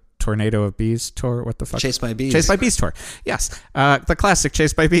 The Tornado of Bees tour? What the fuck? Chased by Bees. Chased by Bees tour. Yes. The classic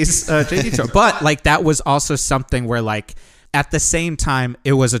Chased by Bees JD tour. But like that was also something where like at the same time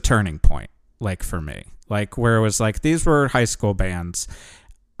it was a turning point, like for me. Like where it was like these were high school bands.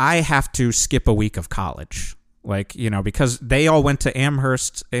 I have to skip a week of college. Like, you know, because they all went to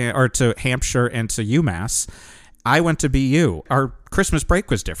Amherst or to Hampshire and to UMass. I went to BU. Our Christmas break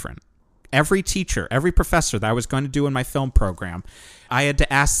was different. Every teacher, every professor that I was going to do in my film program, I had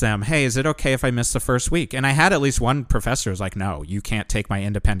to ask them, hey, is it okay if I miss the first week? And I had at least one professor who was like, no, you can't take my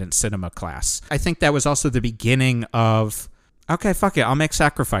independent cinema class. I think that was also the beginning of, okay, fuck it, I'll make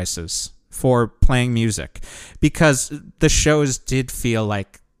sacrifices for playing music. Because the shows did feel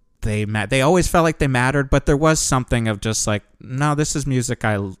like they always felt like they mattered, but there was something of just like, no, this is music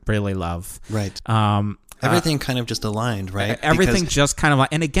I really love. Right. Everything kind of just aligned, right? Everything just kind of like,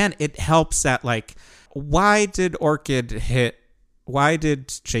 and again, it helps that like, why did Orchid hit? Why did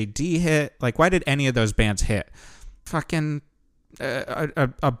JD hit? Like, why did any of those bands hit? Fucking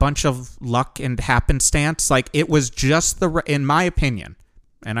a bunch of luck and happenstance. Like, it was just in my opinion,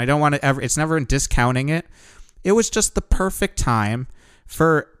 and I don't want to ever, it's never in discounting it. It was just the perfect time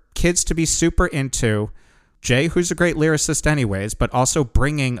for kids to be super into Jay, who's a great lyricist anyways, but also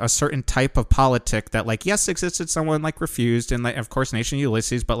bringing a certain type of politic that, like, yes, existed someone like Refused and, like, of course, Nation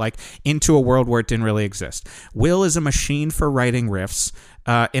Ulysses, but, like, into a world where it didn't really exist. Will is a machine for writing riffs,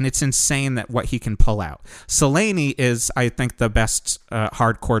 and it's insane that what he can pull out. Solaney is, I think, the best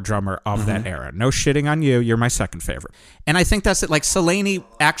hardcore drummer of that era. No shitting on you. You're my second favorite. And I think that's it. Like, Solaney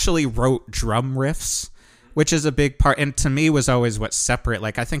actually wrote drum riffs, which is a big part, and to me was always what separate.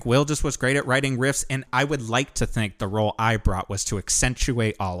 Like, I think Will just was great at writing riffs, and I would like to think the role I brought was to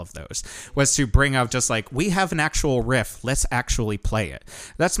accentuate all of those, was to bring up just like, we have an actual riff, let's actually play it.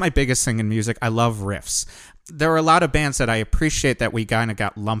 That's my biggest thing in music. I love riffs. There are a lot of bands that I appreciate that we kind of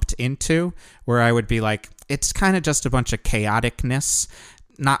got lumped into, where I would be like, it's kind of just a bunch of chaoticness.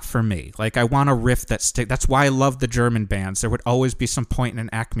 Not for me. Like, I want a riff that stick. That's why I love the German bands. There would always be some point in an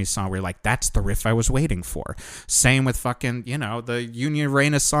Acme song where you're like, that's the riff I was waiting for. Same with fucking, you know, the Union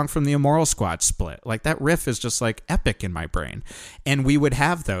Reina song from the Immoral Squad split. Like, that riff is just like epic in my brain. And we would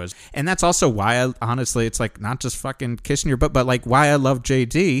have those. And that's also why I, honestly, it's like not just fucking kissing your butt, but like why I love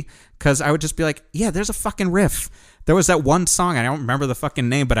JD, because I would just be like, yeah, there's a fucking riff. There was that one song, I don't remember the fucking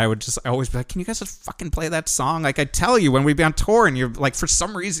name, but I always be like, can you guys just fucking play that song? Like, I tell you, when we'd be on tour and you're like, for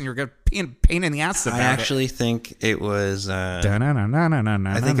some reason, you're going to pain in the ass about it. I actually think it was, I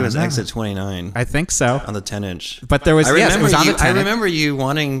I think it was Exit 29. I think so. On the 10-inch. But there was, yes, it was on the 10-inch. I remember you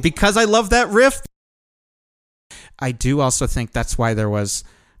wanting... Because I love that riff. I do also think that's why there was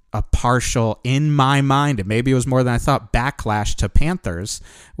a partial, in my mind, and maybe it was more than I thought, backlash to Panthers,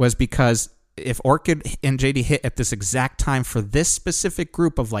 was because if Orchid and JD hit at this exact time for this specific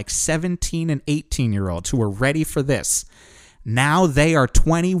group of like 17 and 18-year-olds who were ready for this, now they are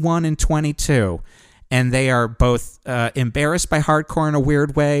 21 and 22, and they are both embarrassed by hardcore in a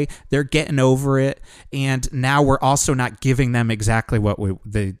weird way. They're getting over it, and now we're also not giving them exactly what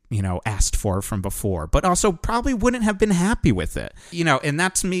they asked for from before, but also probably wouldn't have been happy with it. And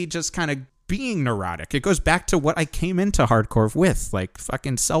that's me just kind of being neurotic. It goes back to what I came into hardcore with, like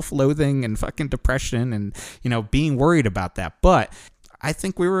fucking self-loathing and fucking depression and, being worried about that. But I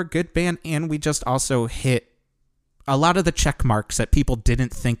think we were a good band, and we just also hit a lot of the check marks that people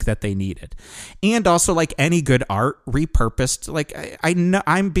didn't think that they needed. And also, like any good art, repurposed. Like, I know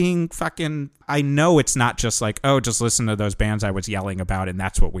I know it's not just like, oh, just listen to those bands I was yelling about and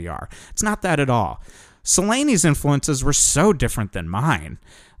that's what we are. It's not that at all. Solaney's influences were so different than mine.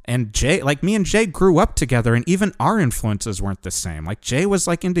 And Jay, like me and Jay grew up together, and even our influences weren't the same. Like, Jay was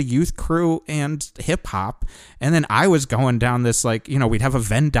like into Youth Crew and hip hop, and then I was going down this, like, we'd have a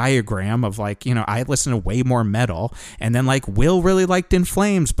Venn diagram of like, I listened to way more metal, and then like Will really liked In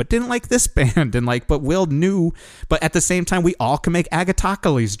Flames but didn't like this band, and like, but Will knew, but at the same time we all can make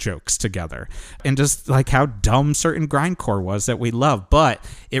Agatakali's jokes together, and just like how dumb certain grindcore was that we love. But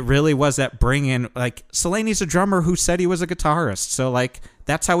it really was that bringing, like, Solaney's a drummer who said he was a guitarist, so like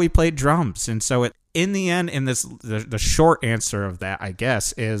that's how we played drums. And so in the end, the short answer of that, I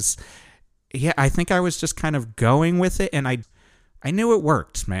guess, is, yeah, I think I was just kind of going with it, and I knew it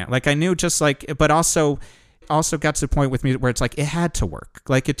worked, man. Like, I knew just like, but also also got to the point with me where it's like, it had to work.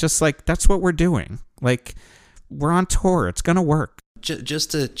 Like, it just like, that's what we're doing. Like, we're on tour. It's going to work.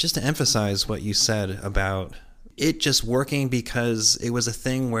 Just to emphasize what you said about it just working, because it was a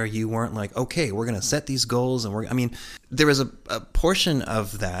thing where you weren't like, okay, we're going to set these goals. And there was a portion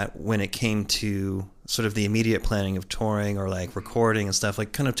of that when it came to sort of the immediate planning of touring or like recording and stuff,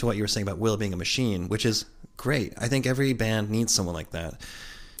 like kind of to what you were saying about Will being a machine, which is great. I think every band needs someone like that.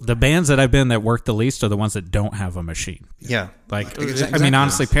 The bands that I've been that work the least are the ones that don't have a machine. Yeah. Like, Exactly. I mean,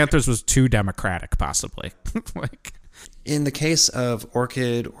 honestly, Panthers was too democratic, possibly. Like, in the case of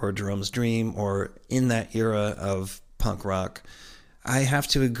Orchid or Jerome's Dream, or in that era of punk rock, I have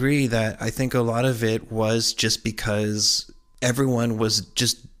to agree that I think a lot of it was just because everyone was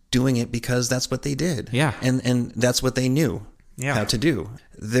just doing it because that's what they did. Yeah. And that's what they knew how to do.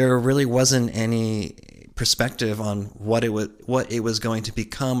 There really wasn't any perspective on what it was going to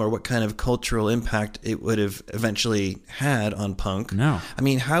become, or what kind of cultural impact it would have eventually had on punk. No. I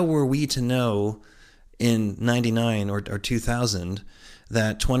mean, how were we to know in 99 or 2000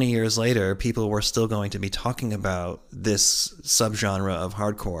 that 20 years later people were still going to be talking about this subgenre of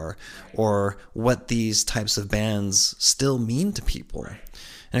hardcore, or what these types of bands still mean to people?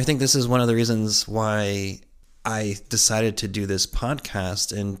 And I think this is one of the reasons why I decided to do this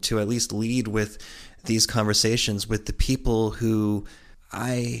podcast, and to at least lead with these conversations with the people who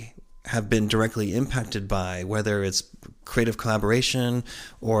I have been directly impacted by, whether it's creative collaboration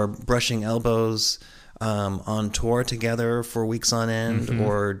or brushing elbows on tour together for weeks on end,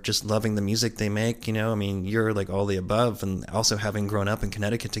 or just loving the music they make. You know, I mean, you're like all the above, and also having grown up in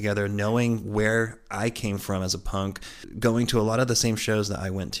Connecticut together, knowing where I came from as a punk, going to a lot of the same shows that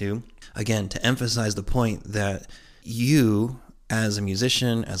I went to. Again, to emphasize the point that you, as a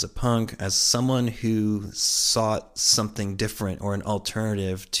musician, as a punk, as someone who sought something different or an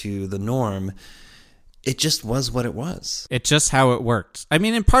alternative to the norm, it just was what it was. It's just how it worked. I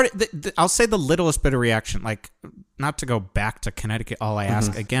mean, in part, I'll say the littlest bit of reaction, like, not to go back to Connecticut, All I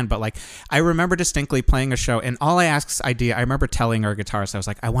Ask again, but like, I remember distinctly playing a show, and All I Ask's idea, I remember telling our guitarist, I was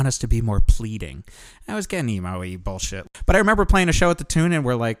like, I want us to be more pleading. I was getting emo-y bullshit. But I remember playing a show at the Tune, and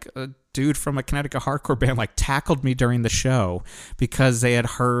we're like, a dude from a Connecticut hardcore band like tackled me during the show because they had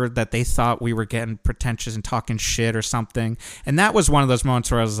heard that they thought we were getting pretentious and talking shit or something. And that was one of those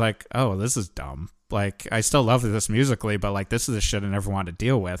moments where I was like, oh, this is dumb. Like, I still love this musically, but like, this is the shit I never wanted to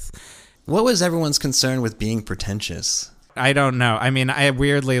deal with. What was everyone's concern with being pretentious? I don't know. I mean, I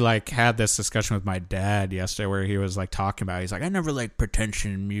weirdly like had this discussion with my dad yesterday where he was like talking about, he's like, I never liked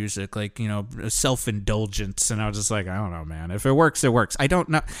pretension in music, like, you know, self-indulgence. And I was just like, I don't know, man. If it works, it works. I don't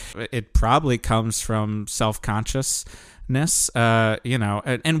know. It probably comes from self-consciousness, you know,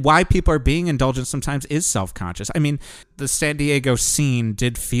 and why people are being indulgent sometimes is self-conscious. I mean, the San Diego scene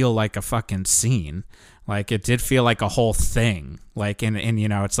did feel like a fucking scene. Like, it did feel like a whole thing. Like, and you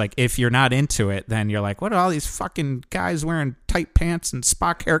know, it's like, if you're not into it, then you're like, what are all these fucking guys wearing tight pants and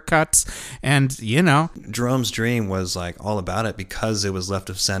Spock haircuts? And, you know. Jerome's Dream was like all about it because it was left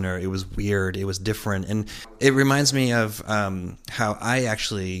of center. It was weird. It was different. And it reminds me of how I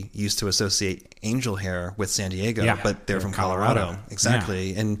actually used to associate Angel Hair with San Diego, but they're from Colorado.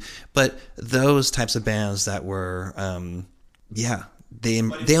 Exactly. Yeah. But those types of bands that were,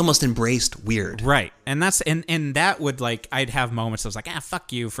 They almost embraced weird. Right. And that's and that would, like, I'd have moments I was like,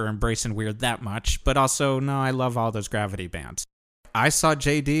 fuck you for embracing weird that much. But also, no, I love all those Gravity bands. I saw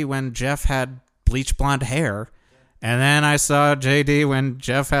JD when Jeff had bleach blonde hair. And then I saw JD when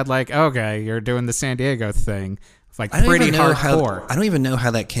Jeff had, like, okay, you're doing the San Diego thing. Like, pretty hardcore. I don't even know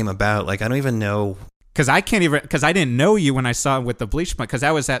how that came about. Like, I don't even know. Because I didn't know you when I saw it with the bleach blonde. Because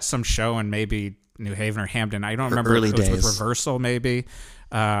that was at some show in maybe New Haven or Hamden. I don't remember. Early days. With Reversal, maybe.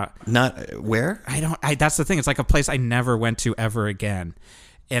 Not where? That's the thing. It's like a place I never went to ever again.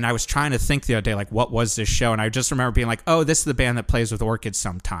 And I was trying to think the other day, like, what was this show? And I just remember being like, oh, this is the band that plays with Orchid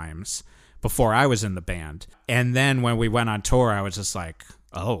sometimes, before I was in the band. And then when we went on tour, I was just like,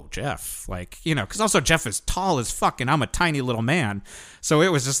 oh, Jeff. Like, you know, because also Jeff is tall as fuck and I'm a tiny little man. So it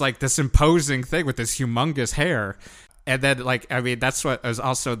was just like this imposing thing with this humongous hair. And then, like, I mean, that's what was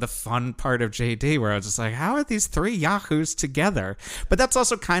also the fun part of JD, where I was just like, how are these three yahoos together? But that's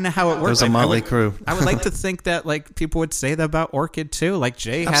also kind of how it works. There's a motley crew. I would like to think that, like, people would say that about Orchid, too. Like,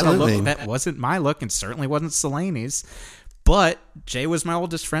 Jay had a look that wasn't my look and certainly wasn't Selene's. But Jay was my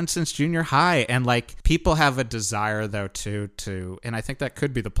oldest friend since junior high. And, like, people have a desire, though, to and I think that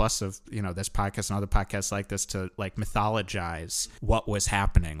could be the plus of, you know, this podcast and other podcasts like this, to, like, mythologize what was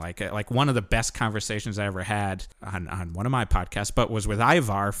happening. Like one of the best conversations I ever had on one of my podcasts, but was with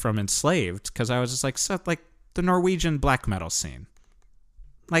Ivar from Enslaved, because I was just like, so, like, the Norwegian black metal scene.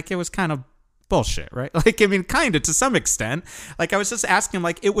 Like, it was kind of bullshit, right? Like, I mean, kind of to some extent. Like, I was just asking him,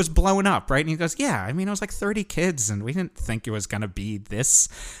 like, it was blown up, right? And he goes, yeah, I mean, it was like 30 kids, and we didn't think it was going to be this,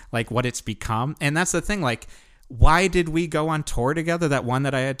 like, what it's become. And that's the thing, like, why did we go on tour together, that one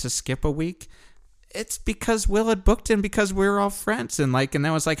that I had to skip a week? It's because Will had booked him because we were all friends, and then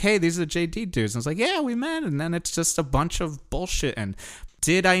I was like, hey, these are the JD dudes. And I was like, yeah, we met, and then it's just a bunch of bullshit. And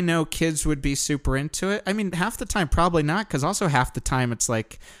did I know kids would be super into it? I mean, half the time probably not, because also half the time it's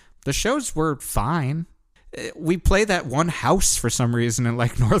like the shows were fine. We played that one house for some reason in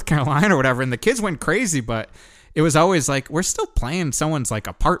like North Carolina or whatever, and the kids went crazy, but it was always like, we're still playing someone's like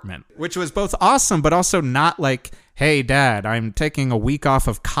apartment, which was both awesome, but also not like, hey, Dad, I'm taking a week off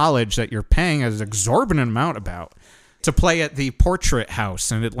of college that you're paying an exorbitant amount about to play at the Portrait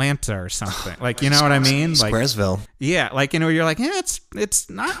House in Atlanta or something. Like, you know what I mean? Like, Squaresville. Yeah, like, you know, you're like, yeah, it's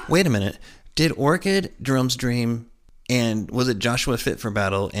not. Wait a minute. Did Orchid, Jerome's Dream, and was it Joshua Fit for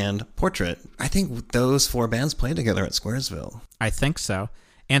Battle and Portrait? I think those 4 bands played together at Squaresville. I think so.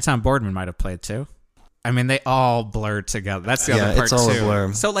 Anton Boardman might have played too. I mean, they all blurred together. That's the other part, it's all too. a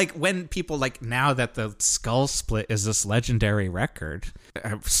blur. So, like, when people, like, now that the Skull Split is this legendary record,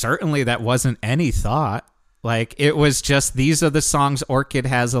 certainly that wasn't any thought. Like, it was just, these are the songs Orchid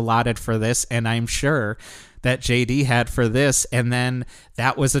has allotted for this, and I'm sure that JD had for this. And then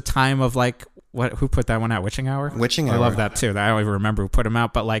that was a time of, like, who put that one out? Witching Hour? Witching Hour. I love that too. I don't even remember who put them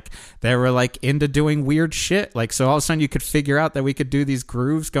out, but like they were like into doing weird shit. Like, so all of a sudden you could figure out that we could do these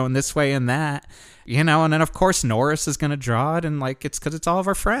grooves going this way and that, you know, and then of course Norris is going to draw it, and like, it's because it's all of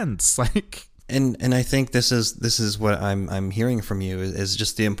our friends. Like, and I think this is what I'm hearing from you is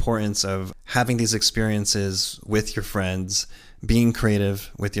just the importance of having these experiences with your friends, being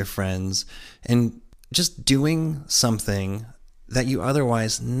creative with your friends, and just doing something that you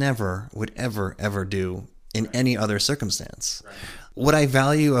otherwise never would ever do in any other circumstance. Right. What I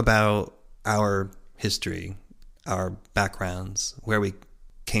value about our history, our backgrounds, where we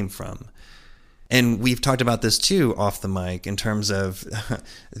came from, and we've talked about this too off the mic in terms of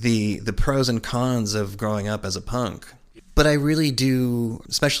the pros and cons of growing up as a punk. But I really do,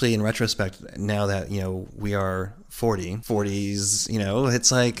 especially in retrospect, now that, you know, we are 40s, you know,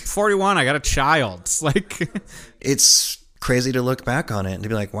 it's like 41, I got a child. It's like it's crazy to look back on it and to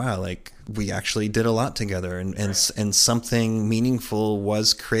be like, wow, like we actually did a lot together, and something meaningful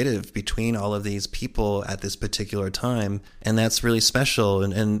was creative between all of these people at this particular time, and that's really special.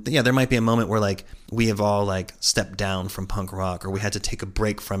 And yeah, there might be a moment where like we have all like stepped down from punk rock, or we had to take a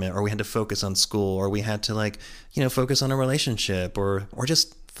break from it, or we had to focus on school, or we had to like, you know, focus on a relationship, or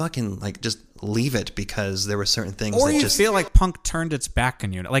just fucking like just leave it because there were certain things or that you just feel like punk turned its back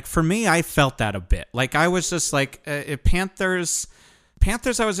on you. Like for me, I felt that a bit. Like I was just like Panthers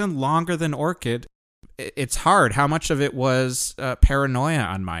I was in longer than Orchid. It's hard. How much of it was paranoia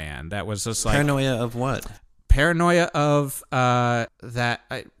on my end? That was just like paranoia of what? Paranoia of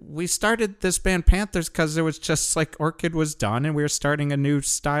we started this band Panthers because it was just like Orchid was done and we were starting a new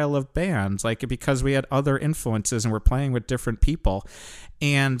style of bands, like because we had other influences and we're playing with different people.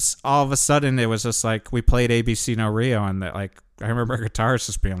 And all of a sudden it was just like we played ABC No Rio, and that, like, I remember our guitarist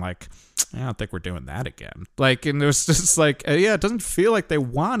just being like, I don't think we're doing that again. Like, and it was just like, yeah, it doesn't feel like they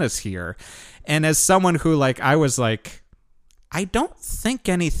want us here. And as someone who, like, I was like, I don't think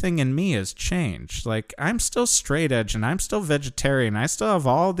anything in me has changed. Like, I'm still straight edge and I'm still vegetarian. I still have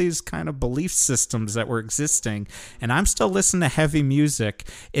all these kind of belief systems that were existing, and I'm still listening to heavy music.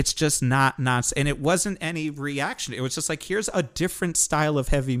 It's just not. And it wasn't any reaction. It was just like, here's a different style of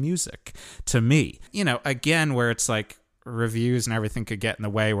heavy music to me. You know, again, where it's like, reviews and everything could get in the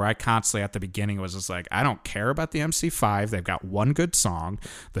way, where I constantly at the beginning was just like, I don't care about the MC5. They've got one good song.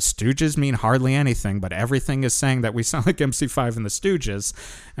 The Stooges mean hardly anything, but everything is saying that we sound like MC5 and the Stooges.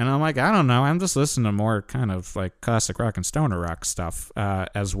 And I'm like, I don't know. I'm just listening to more kind of like classic rock and stoner rock stuff,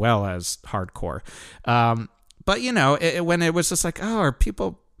 as well as hardcore. But, you know, when it was just like, oh, are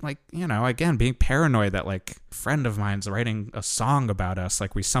people, like, you know, again, being paranoid that like a friend of mine's writing a song about us,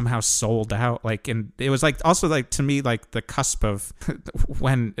 like we somehow sold out, like, and it was like also like to me like the cusp of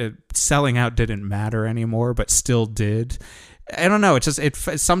when selling out didn't matter anymore, but still did. I don't know. It's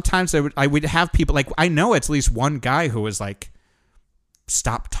just sometimes I would have people like, I know at least one guy who was like,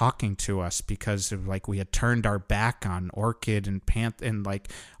 stop talking to us because of, like, we had turned our back on Orchid and and like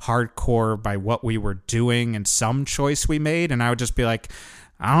hardcore by what we were doing and some choice we made, and I would just be like,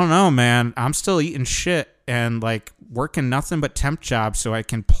 I don't know, man. I'm still eating shit and like working nothing but temp jobs so I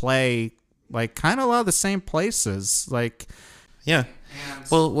can play like kind of a lot of the same places. Like, yeah.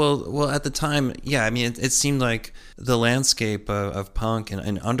 Well, at the time, yeah, I mean, it seemed like the landscape of punk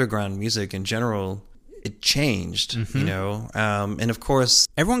and underground music in general, it changed, you know? And of course,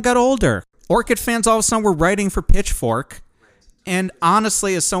 everyone got older. Orchid fans all of a sudden were writing for Pitchfork. And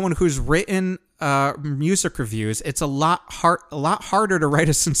honestly, as someone who's written music reviews, it's a lot harder to write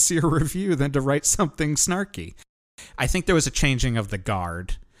a sincere review than to write something snarky. I think there was a changing of the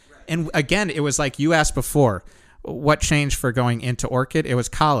guard. And again, it was like you asked before, what changed for going into Orchid? It was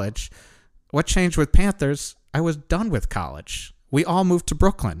college. What changed with Panthers? I was done with college. We all moved to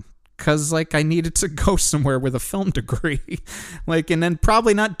Brooklyn because, like, I needed to go somewhere with a film degree, like, and then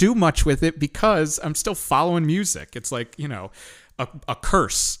probably not do much with it because I'm still following music. It's like, you know, a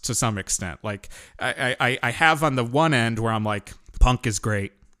curse to some extent. Like, I have on the one end where I'm like, punk is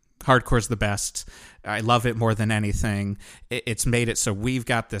great, hardcore's the best. I love it more than anything. It's made it so we've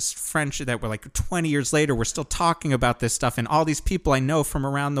got this friendship that we're like 20 years later, we're still talking about this stuff and all these people I know from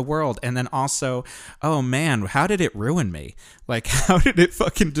around the world. And then also, oh man, how did it ruin me? Like, how did it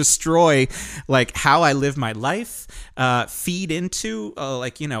fucking destroy like how I live my life, feed into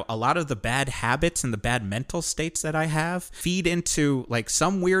like, you know, a lot of the bad habits and the bad mental states that I have, feed into like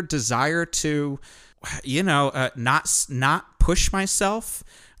some weird desire to, you know, not push myself.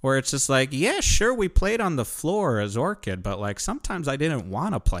 Where it's just like, yeah, sure, we played on the floor as Orchid, but like sometimes I didn't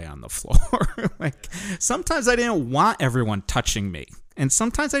want to play on the floor. Like sometimes I didn't want everyone touching me. And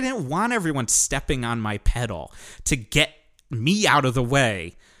sometimes I didn't want everyone stepping on my pedal to get me out of the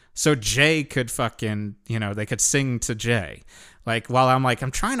way so Jay could fucking, you know, they could sing to Jay. Like while I'm like, I'm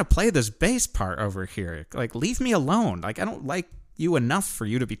trying to play this bass part over here. Like, leave me alone. Like, I don't like you enough for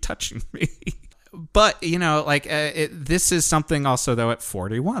you to be touching me. But, you know, like, this is something also, though, at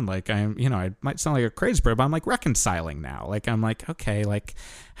 41. Like, I'm, you know, I might sound like a crazy bird, but I'm, like, reconciling now. Like, I'm like, okay, like,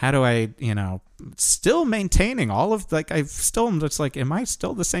 how do I, you know, still maintaining all of, like, I'm just like, am I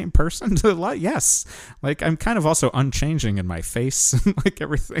still the same person? Yes. Like, I'm kind of also unchanging in my face and, like,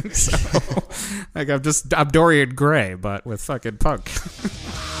 everything. So, like, I'm Dorian Gray, but with fucking punk.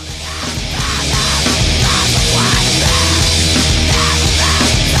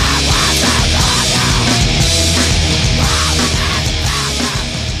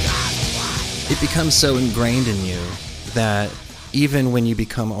 It becomes so ingrained in you that even when you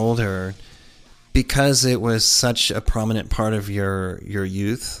become older, because it was such a prominent part of your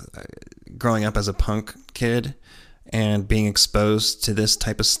youth, growing up as a punk kid and being exposed to this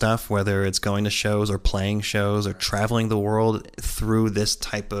type of stuff, whether it's going to shows or playing shows or traveling the world through this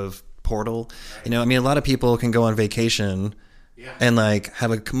type of portal. You know, I mean, a lot of people can go on vacation and like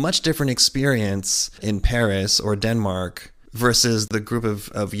have a much different experience in Paris or Denmark versus the group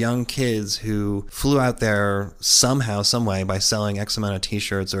of young kids who flew out there somehow, some way by selling X amount of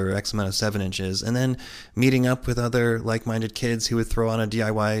t-shirts or X amount of 7-inches and then meeting up with other like-minded kids who would throw on a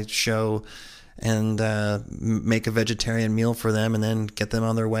DIY show and make a vegetarian meal for them and then get them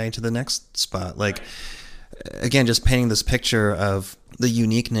on their way to the next spot. Like, again, just painting this picture of the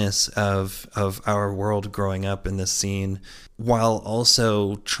uniqueness of our world growing up in this scene, while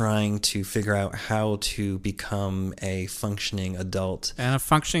also trying to figure out how to become a functioning adult and a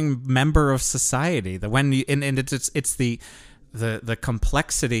functioning member of society. It's the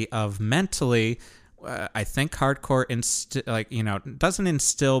complexity of mentally. I think hardcore doesn't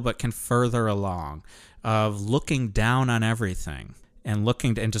instill, but can further along of looking down on everything and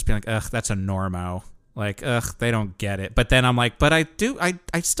looking to, and just being like, ugh, that's a normo. Like, ugh, they don't get it. But then I'm like, but I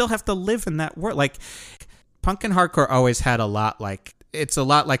still have to live in that world. Like, punk and hardcore always had a lot like, it's a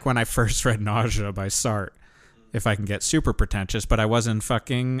lot like when I first read Nausea by Sartre, if I can get super pretentious, but I wasn't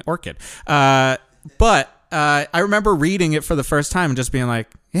fucking Orchid. But I remember reading it for the first time and just being like,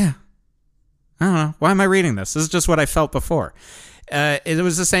 yeah, I don't know. Why am I reading this? This is just what I felt before. It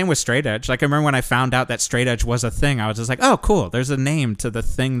was the same with straight edge. Like, I remember when I found out that straight edge was a thing, I was just like, oh, cool. There's a name to the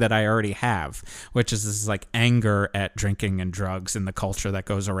thing that I already have, which is this like anger at drinking and drugs and the culture that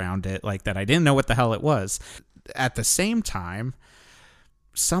goes around it, like that I didn't know what the hell it was. At the same time,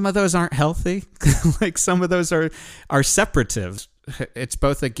 some of those aren't healthy. Like, some of those are separative. It's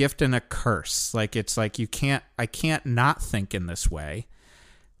both a gift and a curse. Like, it's like I can't not think in this way.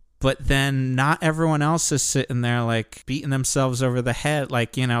 But then not everyone else is sitting there like beating themselves over the head.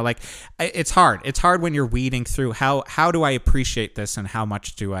 Like, you know, like it's hard. It's hard when you're weeding through how do I appreciate this and how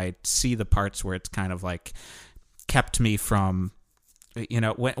much do I see the parts where it's kind of like kept me from, you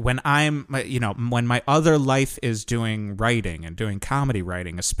know, when I'm, you know, when my other life is doing writing and doing comedy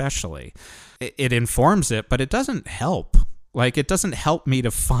writing, especially, it informs it, but it doesn't help. Like, it doesn't help me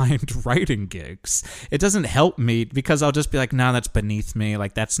to find writing gigs. It doesn't help me because I'll just be like, no, that's beneath me.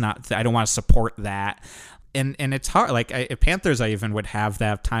 Like, that's not, I don't want to support that. And it's hard. Like, at Panthers, I even would have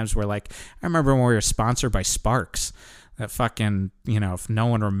that times where, like, I remember when we were sponsored by Sparks. that fucking, if no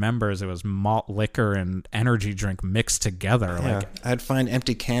one remembers, it was malt liquor and energy drink mixed together. Yeah, Like, I'd find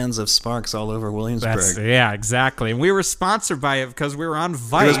empty cans of Sparks all over Williamsburg. yeah, exactly. And we were sponsored by it because we were on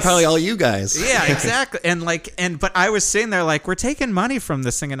Vice. It was probably all you guys. Yeah, exactly. But I was sitting there like, we're taking money from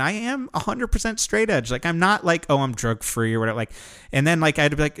this thing, and I am 100% straight edge. Like, I'm not like, oh, I'm drug free or whatever. Like, and then like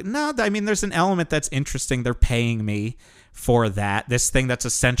I'd be like, no, I mean, there's an element that's interesting. They're paying me for this thing that's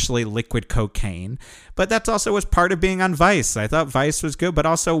essentially liquid cocaine. But that also was part of being on Vice. I thought Vice was good, but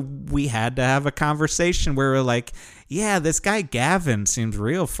also we had to have a conversation where we're like, yeah, this guy Gavin seems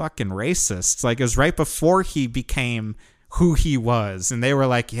real fucking racist. Like, it was right before he became who he was, and they were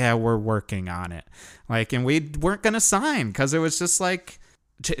like, yeah, we're working on it. Like, and we weren't gonna sign because it was just like,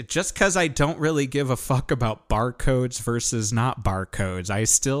 just because I don't really give a fuck about barcodes versus not barcodes, I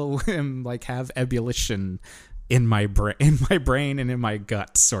still am like have ebullition in my brain and in my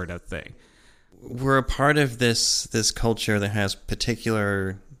gut, sort of thing. We're a part of this culture that has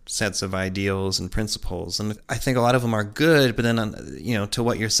particular sets of ideals and principles, and I think a lot of them are good. But then, to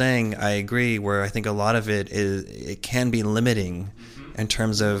what you're saying, I agree. Where I think a lot of it can be limiting in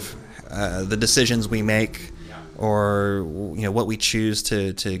terms of the decisions we make, or what we choose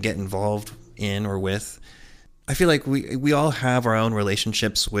to get involved in or with. I feel like we all have our own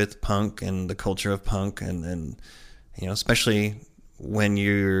relationships with punk and the culture of punk, and especially when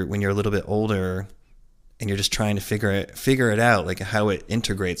you're a little bit older and you're just trying to figure it out, like how it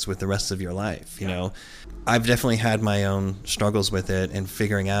integrates with the rest of your life. I've definitely had my own struggles with it and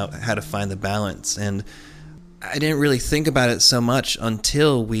figuring out how to find the balance, and I didn't really think about it so much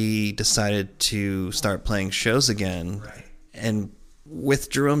until we decided to start playing shows again. Right. And with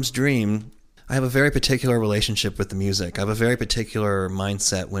Jerome's Dream, I have a very particular relationship with the music. I have a very particular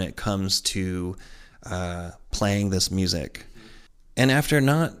mindset when it comes to playing this music. And after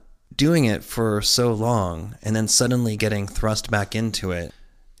not doing it for so long, and then suddenly getting thrust back into it,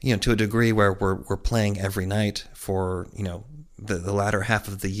 to a degree where we're playing every night for, the latter half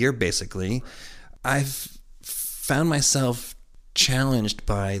of the year, basically, I've found myself challenged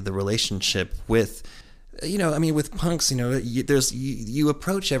by the relationship with, with punks, you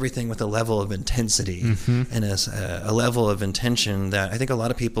approach everything with a level of intensity and a level of intention that I think a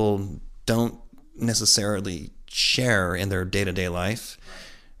lot of people don't necessarily share in their day-to-day life.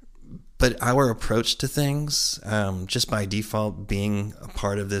 But our approach to things, just by default, being a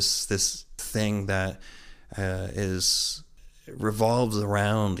part of this thing that revolves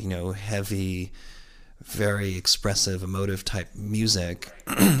around, heavy, very expressive, emotive type music.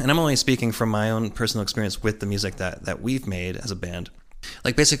 And I'm only speaking from my own personal experience with the music that we've made as a band.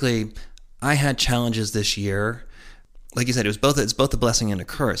 Like, basically, I had challenges this year. Like you said, it's both a blessing and a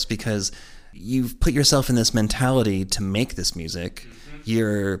curse, because you've put yourself in this mentality to make this music.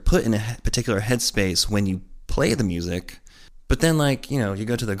 You're put in a particular headspace when you play the music. But then, you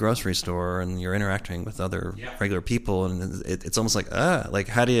go to the grocery store and you're interacting with other regular people, and it's almost like,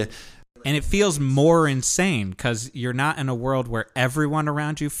 how do you... And it feels more insane because you're not in a world where everyone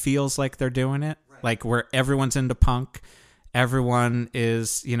around you feels like they're doing it. Right. Like, where everyone's into punk. Everyone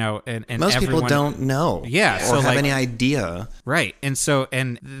is, and most people don't know. Yeah. Or have any idea. Right. And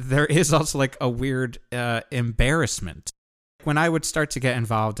there is also like a weird embarrassment. When I would start to get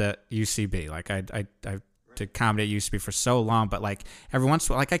involved at UCB, like I did comedy at UCB for so long, but like every once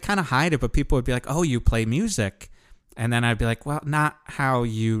in a while, like I kind of hide it, but people would be like, oh, you play music. And then I'd be like, well, not how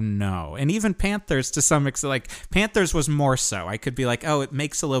you know. And even Panthers, to some extent, like Panthers was more so. I could be like, oh, it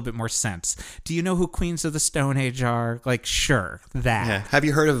makes a little bit more sense. Do you know who Queens of the Stone Age are? Like, sure, that. Yeah. Have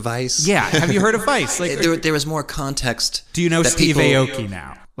you heard of Vice? Yeah, have you heard of Vice? Like, there was more context. Do you know Steve Aoki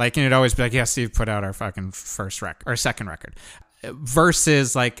now? Like, and it'd always be like, yeah, Steve put out our fucking second record.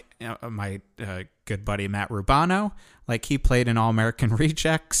 Versus like my good buddy Matt Rubano, like he played in All American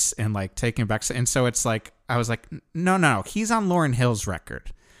Rejects and like Taking Back, and so it's like I was like, no, he's on Lauryn Hill's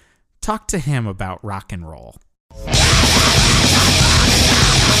record. Talk to him about rock and roll.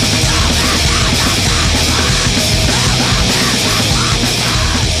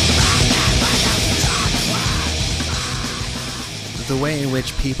 The way in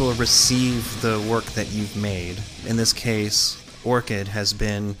which people receive the work that you've made, in this case, Orchid, has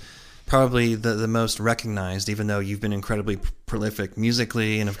been probably the most recognized, even though you've been incredibly prolific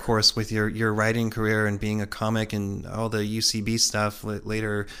musically, and of course with your writing career and being a comic and all the UCB stuff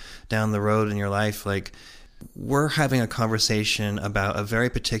later down the road in your life. Like, we're having a conversation about a very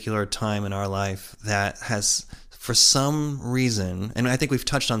particular time in our life that has, for some reason, and I think we've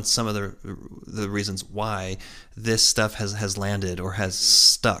touched on some of the reasons why this stuff has landed or has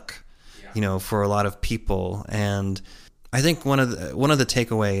stuck, for a lot of people. And I think one of the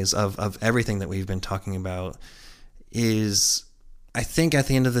takeaways of everything that we've been talking about is, I think at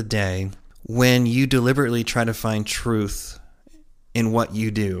the end of the day, when you deliberately try to find truth in what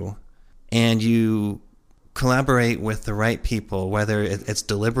you do and you collaborate with the right people, whether it's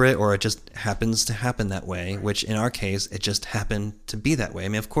deliberate or it just happens to happen that way, which in our case, it just happened to be that way. I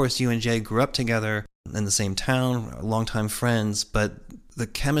mean, of course, you and Jay grew up together in the same town, longtime friends, but the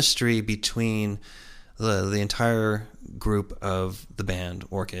chemistry between the entire group of the band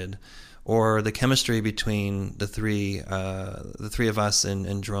Orchid, or the chemistry between the three of us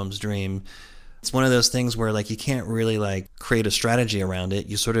in Jerome's Dream, it's one of those things where like you can't really like create a strategy around it.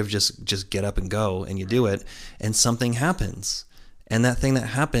 You sort of just get up and go and you do it, and something happens. And that thing that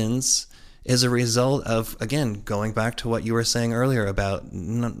happens is a result of, again, going back to what you were saying earlier about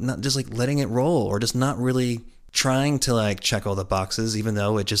not just like letting it roll, or just not really trying to like check all the boxes, even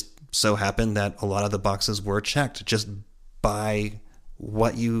though it just so happened that a lot of the boxes were checked just by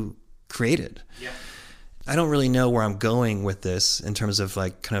what you created. Yeah. I don't really know where I'm going with this in terms of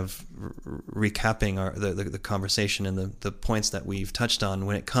like kind of recapping the conversation and the points that we've touched on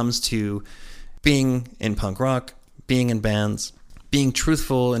when it comes to being in punk rock, being in bands, being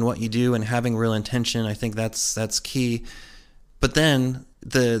truthful in what you do and having real intention. I think that's key. But then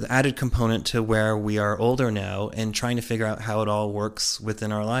the added component to where we are older now and trying to figure out how it all works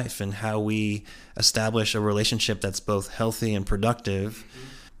within our life and how we establish a relationship that's both healthy and productive.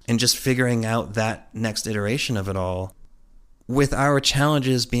 And just figuring out that next iteration of it all, with our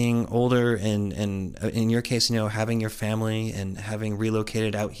challenges being older and in your case, having your family and having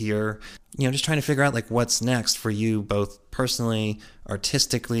relocated out here, just trying to figure out like what's next for you, both personally,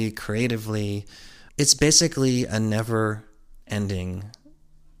 artistically, creatively. It's basically a never-ending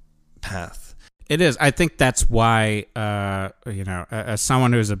path. It is. I think that's why, as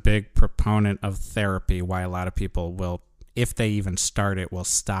someone who's a big proponent of therapy, why a lot of people will, if they even start it, will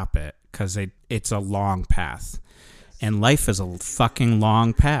stop it, because it's a long path. And life is a fucking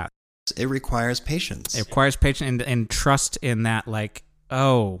long path. It requires patience. It requires patience and trust in that, like,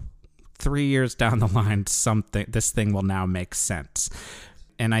 3 years down the line, this thing will now make sense.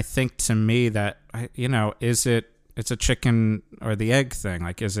 And I think to me that, it's a chicken or the egg thing.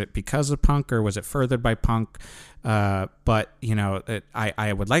 Like, is it because of punk or was it furthered by punk? But,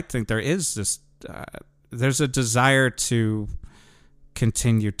 I would like to think there is this... there's a desire to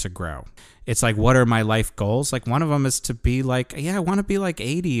continue to grow. It's like, what are my life goals? Like, one of them is to be like, I want to be like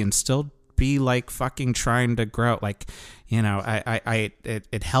 80 and still be like fucking trying to grow. Like,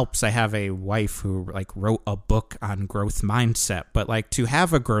 it helps. I have a wife who like wrote a book on growth mindset, but like to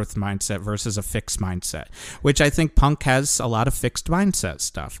have a growth mindset versus a fixed mindset, which I think punk has a lot of fixed mindset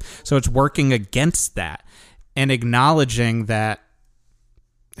stuff. So it's working against that and acknowledging that,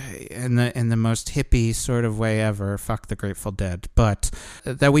 in the most hippie sort of way ever, fuck the Grateful Dead, but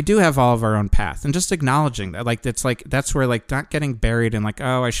that we do have all of our own path, and just acknowledging that, like, it's like, that's where, like, not getting buried in like,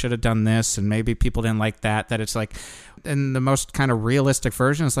 I should have done this and maybe people didn't like that it's like, in the most kind of realistic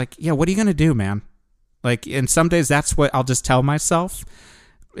version, it's like, what are you gonna do, man? Like, and some days that's what I'll just tell myself.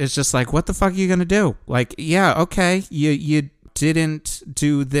 It's just like, what the fuck are you gonna do? Like, okay, you didn't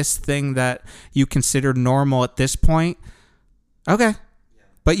do this thing that you considered normal at this point, okay,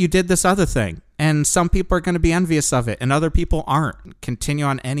 but you did this other thing, and some people are going to be envious of it, and other people aren't. Continue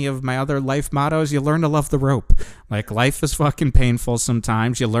on any of my other life mottos. You learn to love the rope. Like, life is fucking painful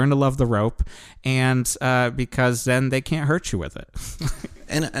sometimes. You learn to love the rope, and because then they can't hurt you with it.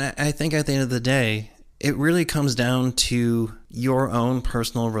 And I think at the end of the day, it really comes down to your own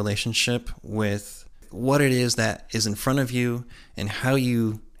personal relationship with what it is that is in front of you and how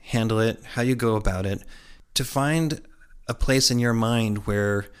you handle it, how you go about it, to find a place in your mind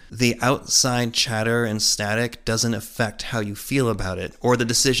where the outside chatter and static doesn't affect how you feel about it or the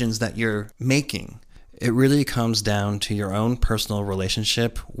decisions that you're making. It really comes down to your own personal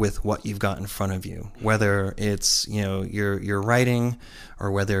relationship with what you've got in front of you, whether it's, your writing,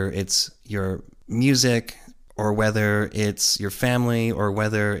 or whether it's your music, or whether it's your family, or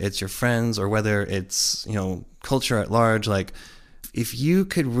whether it's your friends, or whether it's, culture at large. Like, if you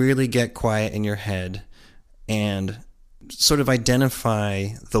could really get quiet in your head and sort of identify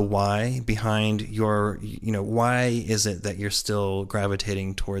the why behind your, why is it that you're still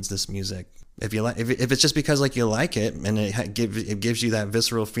gravitating towards this music? If it's just because like you like it and it gives you that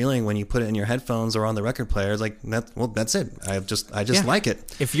visceral feeling when you put it in your headphones or on the record player, it's like that's it. I just like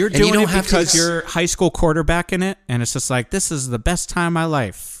it. If you're doing it because you're high school quarterbacking it and it's just like, this is the best time of my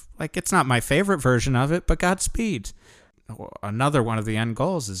life. Like, it's not my favorite version of it, but Godspeed. Another one of the end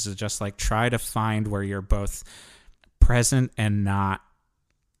goals is to just like try to find where you're both present and not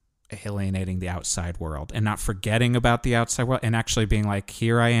alienating the outside world, and not forgetting about the outside world, and actually being like,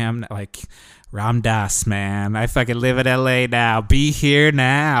 here I am, like Ram Dass, man. I fucking live in LA now. Be here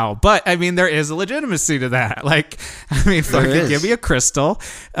now. But, I mean, there is a legitimacy to that. Like, I mean, fucking give me a crystal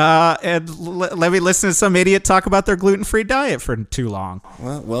and let me listen to some idiot talk about their gluten-free diet for too long.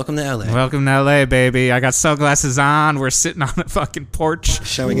 Well, welcome to LA. Welcome to LA, baby. I got sunglasses on. We're sitting on a fucking porch.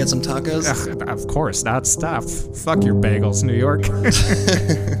 Shall we get some tacos? Ugh, of course, not stuff. Fuck your bagels, New York.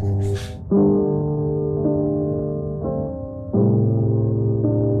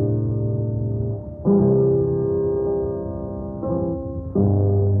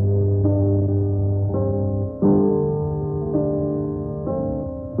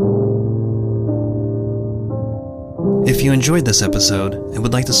 If you enjoyed this episode and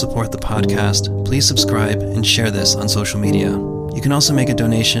would like to support the podcast, please subscribe and share this on social media. You can also make a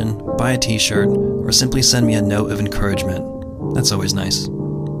donation, buy a t-shirt, or simply send me a note of encouragement. That's always nice.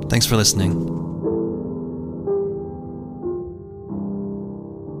 Thanks for listening.